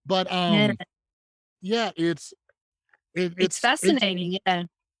 But Yeah. yeah, It's it's fascinating. Yeah.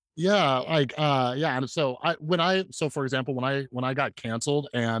 yeah, like, yeah, and so for example, when I got canceled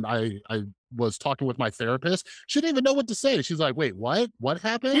and I was talking with my therapist, she didn't even know what to say. She's like, "Wait, what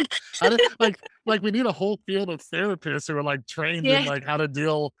happened?" I didn't like we need a whole field of therapists who are like trained in Yeah. like how to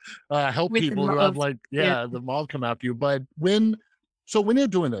deal help With a people who lot have of, like yeah. the mob come after you. But when you're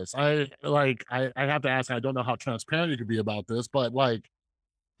doing this, I have to ask, I don't know how transparent you could be about this, but like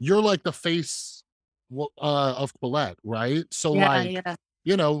you're like the face of Quillette, right? So Yeah. like,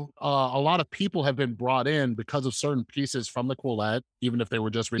 Yeah. a lot of people have been brought in because of certain pieces from the Quillette, even if they were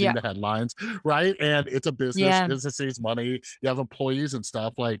just reading Yeah. the headlines, right? And it's a business, Yeah. business needs money, you have employees and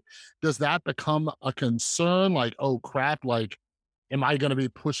stuff. Like, does that become a concern? Like, oh crap, like, am I going to be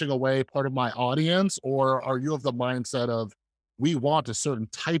pushing away part of my audience? Or are you of the mindset of, we want a certain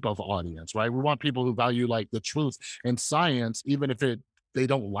type of audience, right? We want people who value like the truth and science, even if they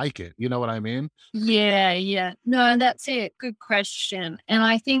don't like it. You know what I mean? Yeah, yeah. No, that's it. Good question. And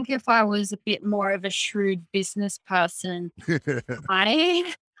I think if I was a bit more of a shrewd business person,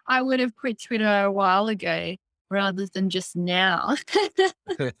 I I would have quit Twitter a while ago rather than just now.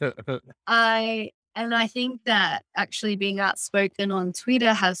 I think that actually being outspoken on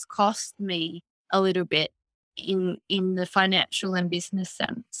Twitter has cost me a little bit in the financial and business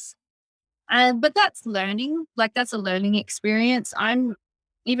sense. And but that's learning, like that's a learning experience.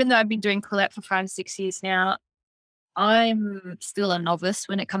 Even though I've been doing Colette for 5, 6 years now, I'm still a novice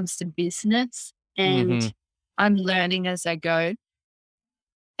when it comes to business and Hmm. I'm learning as I go.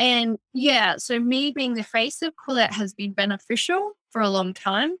 And yeah, so me being the face of Colette has been beneficial for a long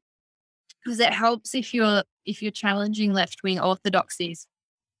time because it helps if you're challenging left wing orthodoxies.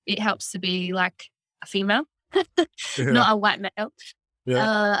 It helps to be like a female, Yeah. not a white male.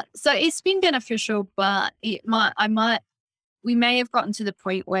 Yeah. So it's been beneficial, but we may have gotten to the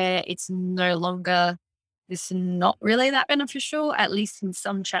point where it's not really that beneficial, at least in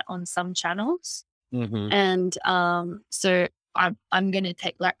on some channels. Hmm. And so I'm gonna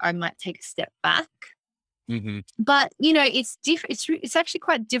I might take a step back. Hmm. But it's actually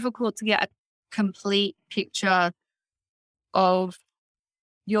quite difficult to get a complete picture of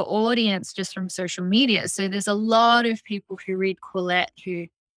your audience just from social media. So there's a lot of people who read Quillette who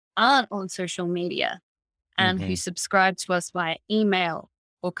aren't on social media and who Hmm. subscribe to us via email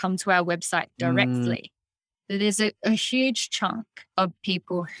or come to our website Mm, directly. So there's a huge chunk of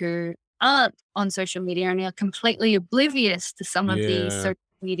people who aren't on social media and are completely oblivious to some of these yeah. social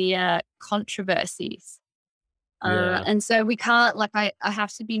media controversies. Yeah. And so we can't, like, I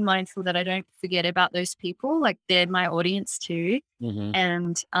have to be mindful that I don't forget about those people. Like, they're my audience too. Hmm.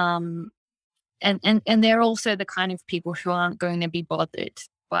 And, and they're also the kind of people who aren't going to be bothered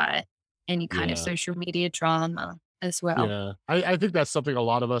by any kind of Yeah. social media drama as well. Yeah. I think that's something a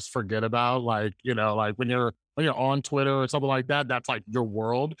lot of us forget about. Like, like when you're on Twitter or something like that, that's like your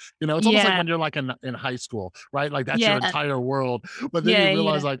world. It's almost like Yeah. when you're like in high school, right? Like that's your Yeah. entire world. But then you Yeah.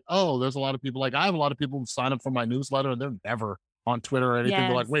 realize Yeah. like, oh, there's a lot of people, like I have a lot of people who sign up for my newsletter and they're never on Twitter or anything.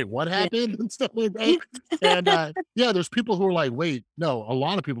 They're like, Yes. wait, what Yeah. happened? And stuff like that. And yeah, there's people who are like, wait, no, a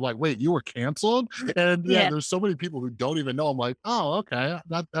lot of people are like, wait, you were canceled. And yeah, Yeah. there's so many people who don't even know. I'm like, oh, okay,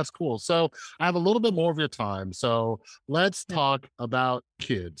 that's cool. So I have a little bit more of your time. So let's Yeah. talk about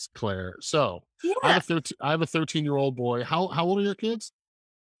kids, Claire. So Yeah. I have a 13-year-old boy. How old are your kids?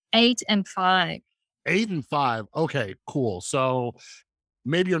 8 and 5. 8 and 5. Okay, cool. So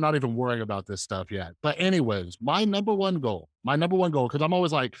maybe you're not even worrying about this stuff yet. But anyways, my number one goal, because I'm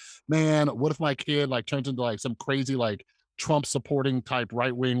always like, man, what if my kid like turns into like some crazy like Trump supporting type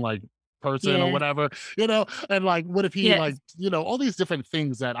right wing like person or Yeah. whatever, and like what if he like, Yes. all these different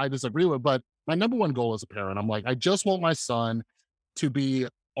things that I disagree with. But my number one goal as a parent, I'm like, I just want my son to be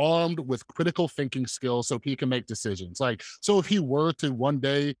armed with critical thinking skills so he can make decisions. Like, so if he were to one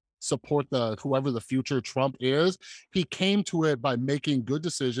day support the whoever the future Trump is, he came to it by making good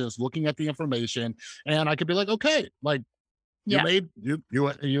decisions, looking at the information, and I could be like, okay, like you Yeah. made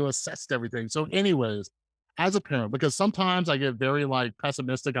you assessed everything. So, anyways, as a parent, because sometimes I get very like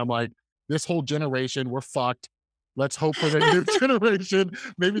pessimistic. I'm like, this whole generation, we're fucked. Let's hope for the new generation.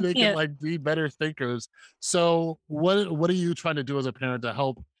 Maybe they can Yeah. like be better thinkers. So, what are you trying to do as a parent to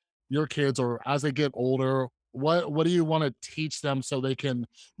help your kids, or as they get older? What do you want to teach them so they can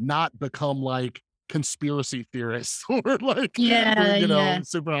not become like conspiracy theorists or like Yeah. Yeah.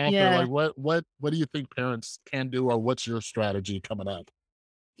 super out there? Yeah. Like what do you think parents can do, or what's your strategy coming up?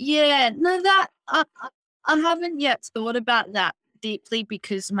 Yeah. No, that I haven't yet thought about that deeply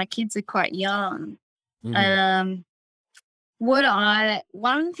because my kids are quite young. Hmm. Um,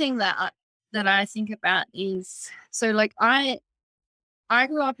 one thing that I think about is, so like I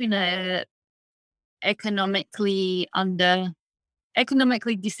grew up in a economically under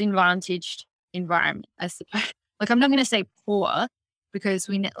economically disadvantaged environment, I suppose. Like, I'm not going to say poor, because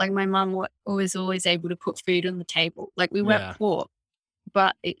like my mum was always able to put food on the table. Like we weren't Yeah. poor,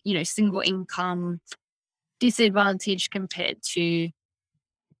 but single income, disadvantaged compared to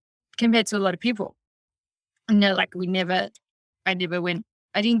a lot of people. Like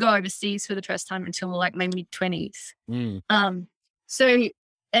I didn't go overseas for the first time until like my mid-20s. Mm. So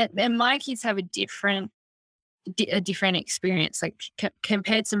and my kids have a different experience. Like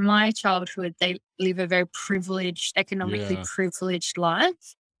compared to my childhood, they live a very privileged, economically Yeah. privileged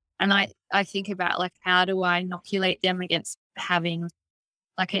life. And I think about like, how do I inoculate them against having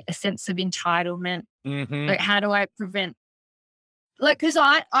like a sense of entitlement? Mm-hmm. Like, how do I prevent, like, because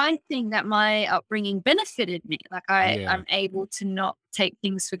I think that my upbringing benefited me. Like Yeah. I'm able to not take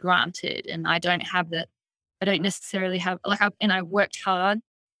things for granted, and I don't necessarily have like, and I worked hard,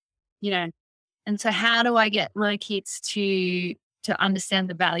 you know. And so how do I get my kids to understand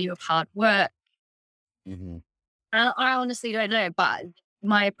the value of hard work? Mm-hmm. I honestly don't know, but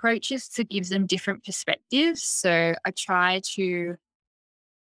my approach is to give them different perspectives. So I try to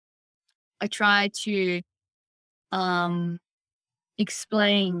um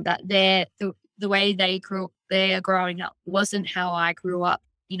explain that the way they are growing up wasn't how I grew up.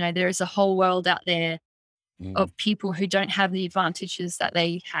 There is a whole world out there Mm-hmm. of people who don't have the advantages that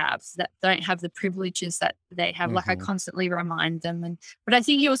they have, that don't have the privileges that they have. Like I Mm-hmm. constantly remind them, but I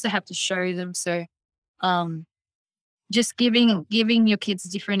think you also have to show them. So, um, just giving your kids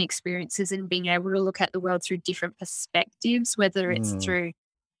different experiences and being able to look at the world through different perspectives, whether it's Mm. through,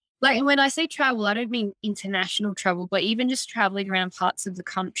 like, and when I say travel, I don't mean international travel, but even just traveling around parts of the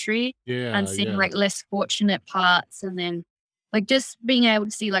country and Yeah. seeing Yeah. like less fortunate parts. And then like just being able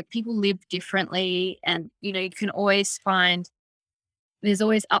to see like people live differently. And, you can always find there's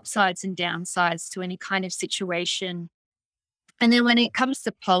always upsides and downsides to any kind of situation. And then when it comes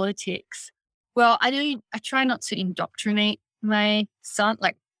to politics, well, I try not to indoctrinate my son.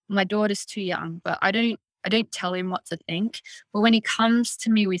 Like my daughter's too young, but I don't tell him what to think. But when he comes to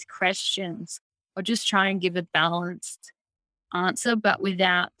me with questions, I'll just try and give a balanced answer, but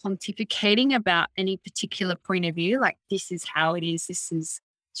without pontificating about any particular point of view. Like, this is how it is. This is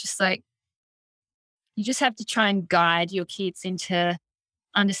just like, you just have to try and guide your kids into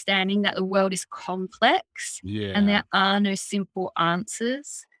understanding that the world is complex and Yeah. there are no simple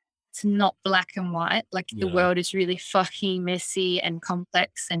answers. It's not black and white. Like the Yeah. world is really fucking messy and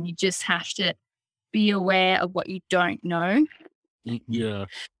complex, and you just have to be aware of what you don't know. Yeah.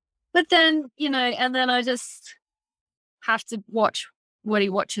 But then, and then I just have to watch what he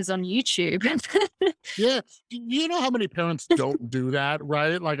watches on YouTube. Yeah. You know how many parents don't do that,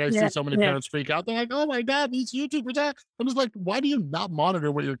 right? Like I see Yeah, so many yeah, parents freak out. They're like, "Oh my God, these YouTubers are." I'm just like, why do you not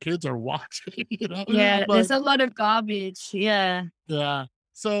monitor what your kids are watching? yeah. But There's a lot of garbage. Yeah. yeah.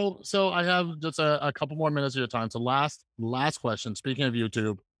 So I have just a couple more minutes of your time. So last question. Speaking of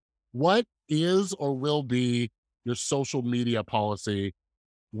YouTube, what is or will be your social media policy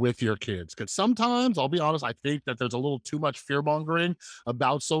with your kids? Because sometimes, I'll be honest, I think that there's a little too much fear mongering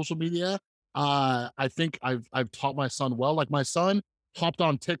about social media. I think I've taught my son well. Like my son hopped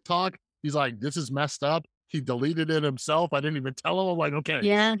on TikTok. He's like, "This is messed up." He deleted it himself. I didn't even tell him. I'm like, "Okay,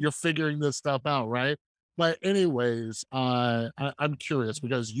 Yeah. you're figuring this stuff out, right?" But anyways, I'm curious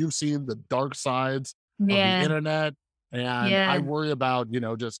because you've seen the dark sides of the Yeah. internet, and I Yeah. worry about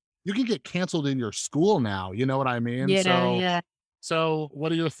just you can get canceled in your school now. You know what I mean? Yeah. So Yeah. so,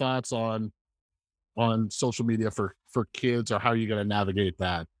 what are your thoughts on social media for kids, or how are you going to navigate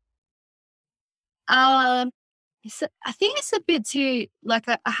that? Um, I think it's a bit too, like,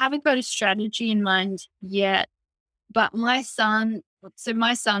 I haven't got a strategy in mind yet, but my son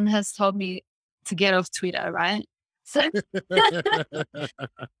has told me to get off Twitter, right? So,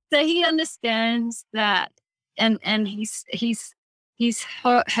 so he understands that, and he's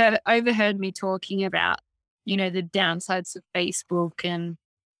overheard me talking about, the downsides of Facebook, and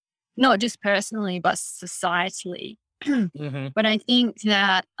not just personally, but societally. Hmm. But I think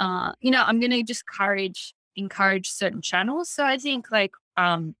that, I'm going to just encourage certain channels. So I think like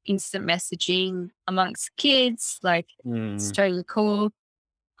instant messaging amongst kids, like it's Mm, totally cool.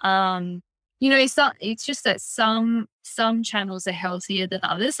 Um, it's just that some channels are healthier than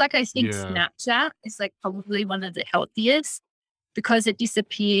others. Like I think yeah, Snapchat is like probably one of the healthiest because it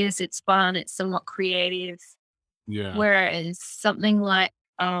disappears, it's fun, it's somewhat creative. yeah, Whereas something like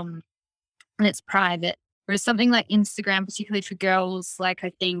and it's private. Whereas something like Instagram, particularly for girls, like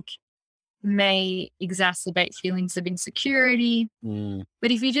I think may exacerbate feelings of insecurity. mm,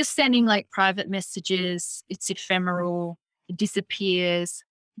 But if you're just sending like private messages, it's ephemeral, it disappears.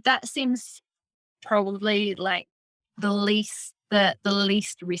 That seems probably like the least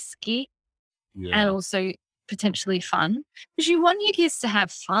risky, and yeah, also potentially fun, because you want your kids to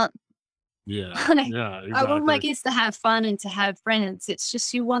have fun. Yeah. Like, Yeah, I want my exactly. kids to have fun and to have friends. It's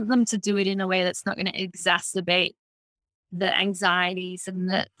just you want them to do it in a way that's not going to exacerbate the anxieties and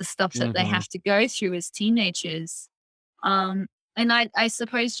the stuff that they Mhm. have to go through as teenagers. Um, and I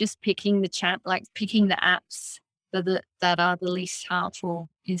suppose just picking the apps that are the least harmful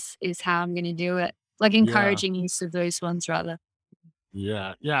is how I'm going to do it. Like Yeah. encouraging use of those ones rather.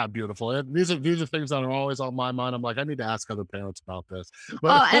 Yeah. Yeah, beautiful. And these are things that are always on my mind. I'm like, I need to ask other parents about this.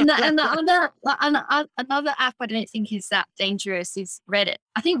 But Oh, and the another app I don't think is that dangerous is Reddit.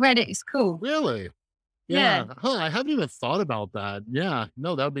 I think Reddit is cool. really? Yeah, Yeah. Huh, I haven't even thought about that. Yeah.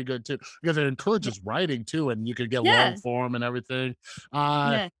 No, that would be good too. Because it yeah, encourages writing too, and you could get long yeah, form and everything.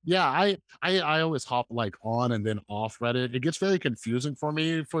 yeah, Yeah, I always hop like on and then off Reddit. It gets very confusing for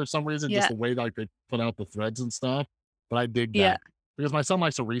me for some reason, just yeah, the way like they put out the threads and stuff. But I dig yeah. that. Because my son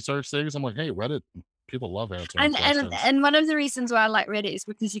likes to research things. I'm like, hey, Reddit, people love answering And questions. one of the reasons why I like Reddit is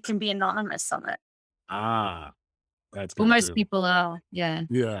because you can be anonymous on it. Ah, that's Well, good most too. people are. Yeah.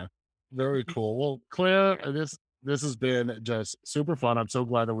 Yeah, very cool. Well, Claire, this has been just super fun. I'm so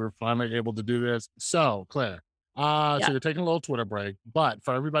glad that we were finally able to do this. So, Claire, so Yeah. you're taking a little Twitter break, but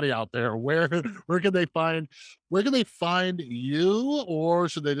for everybody out there, where where can they find where can they find you, or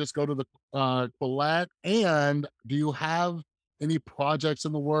should they just go to the Quillette? And do you have any projects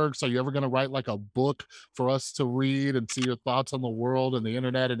in the works? Are you ever going to write like a book for us to read and see your thoughts on the world and the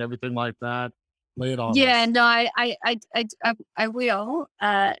internet and everything like that? Lay it on Yeah, us. no, I will.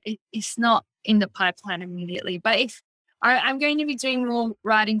 It's not in the pipeline immediately, but if I'm going to be doing more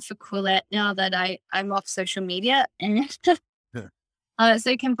writing for Quillette now that I'm off social media, and so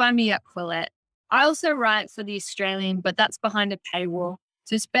you can find me at Quillette. I also write for the Australian, but that's behind a paywall,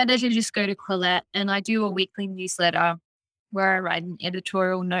 so it's better to just go to Quillette. And I do a weekly newsletter where I write an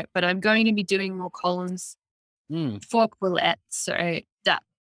editorial note, but I'm going to be doing more columns Hmm. for Quillette, so that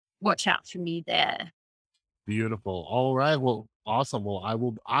watch out for me there. Beautiful. All right. Well, awesome. Well,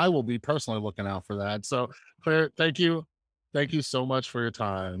 I will be personally looking out for that. So, Claire, thank you. Thank you so much for your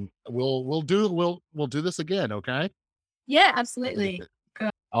time. We'll do this again, okay? Yeah, absolutely.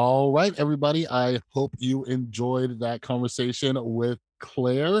 All right, everybody. I hope you enjoyed that conversation with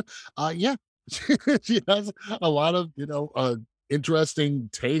Claire. Yeah, she has a lot of interesting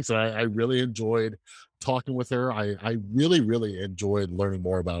takes. I really enjoyed talking with her. I really really enjoyed learning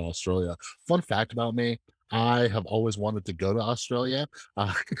more about Australia. Fun fact about me: I have always wanted to go to Australia.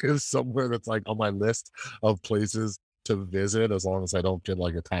 It's somewhere that's like on my list of places to visit, as long as I don't get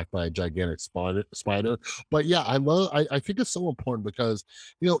like attacked by a gigantic spider. But yeah, I think it's so important because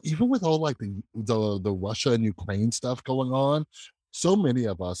even with all like the Russia and Ukraine stuff going on, so many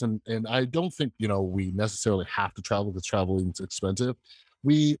of us, and I don't think we necessarily have to travel because traveling is expensive.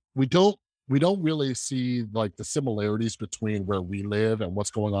 We don't really see like the similarities between where we live and what's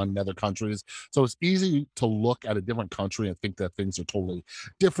going on in other countries. So it's easy to look at a different country and think that things are totally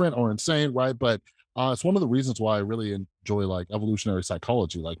different or insane, right? But it's one of the reasons why I really enjoy like evolutionary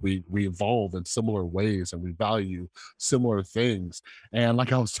psychology. Like we evolve in similar ways and we value similar things. And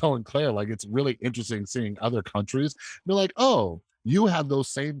like I was telling Claire, like it's really interesting seeing other countries. They're like, oh, you have those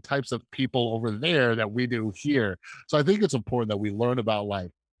same types of people over there that we do here. So I think it's important that we learn about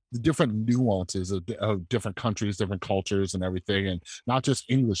like the different nuances of different countries, different cultures, and everything, and not just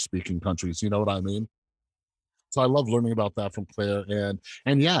English speaking countries. You know what I mean? So I love learning about that from Claire,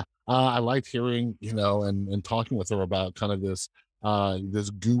 and yeah, I liked hearing and talking with her about kind of this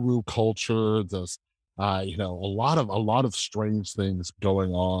guru culture, this a lot of strange things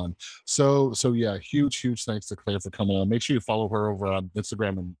going on. So yeah, huge thanks to Claire for coming on. Make sure you follow her over on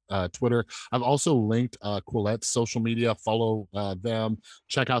Instagram and Twitter. I've also linked Quillette's social media. Follow them.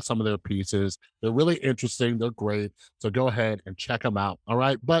 Check out some of their pieces. They're really interesting. They're great. So go ahead and check them out. All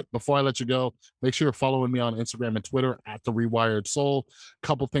right. But before I let you go, make sure you're following me on Instagram and Twitter at The Rewired Soul.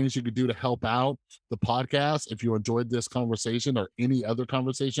 Couple things you could do to help out the podcast. If you enjoyed this conversation or any other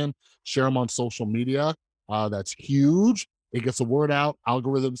conversation, share them on social media. That's huge. It gets the word out.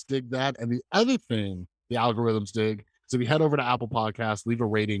 Algorithms dig that. And the other thing the algorithms dig is if you head over to Apple Podcasts, leave a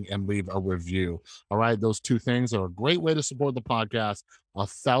rating and leave a review. All right. Those two things are a great way to support the podcast,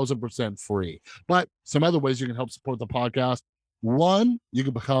 1,000% free. But some other ways you can help support the podcast. One, you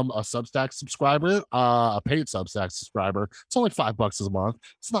can become a Substack subscriber, a paid Substack subscriber. It's only $5 a month.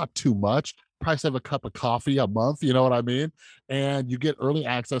 It's not too much. Price of a cup of coffee a month, you know what I mean? And you get early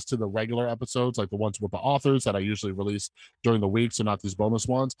access to the regular episodes, like the ones with the authors that I usually release during the week, so not these bonus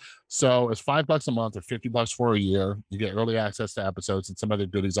ones. So it's $5 a month or $50 for a year. You get early access to episodes and some other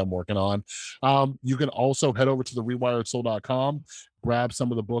goodies I'm working on. You can also head over to the rewiredsoul.com, grab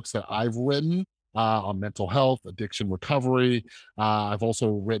some of the books that I've written, on mental health, addiction recovery. I've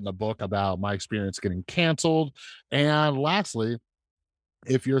also written a book about my experience getting canceled. And lastly,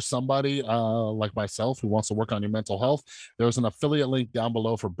 if you're somebody like myself who wants to work on your mental health, there's an affiliate link down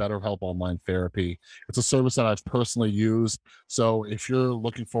below for BetterHelp Online Therapy. It's a service that I've personally used. So if you're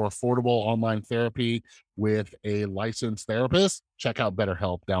looking for affordable online therapy with a licensed therapist, check out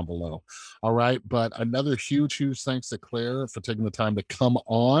BetterHelp down below. All right. But another huge thanks to Claire for taking the time to come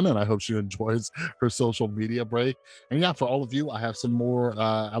on. And I hope she enjoys her social media break. And yeah, for all of you, I have some more,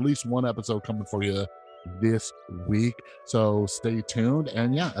 at least one episode coming for you this week. So stay tuned.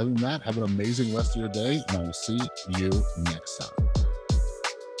 And yeah, other than that, have an amazing rest of your day. And I will see you next time.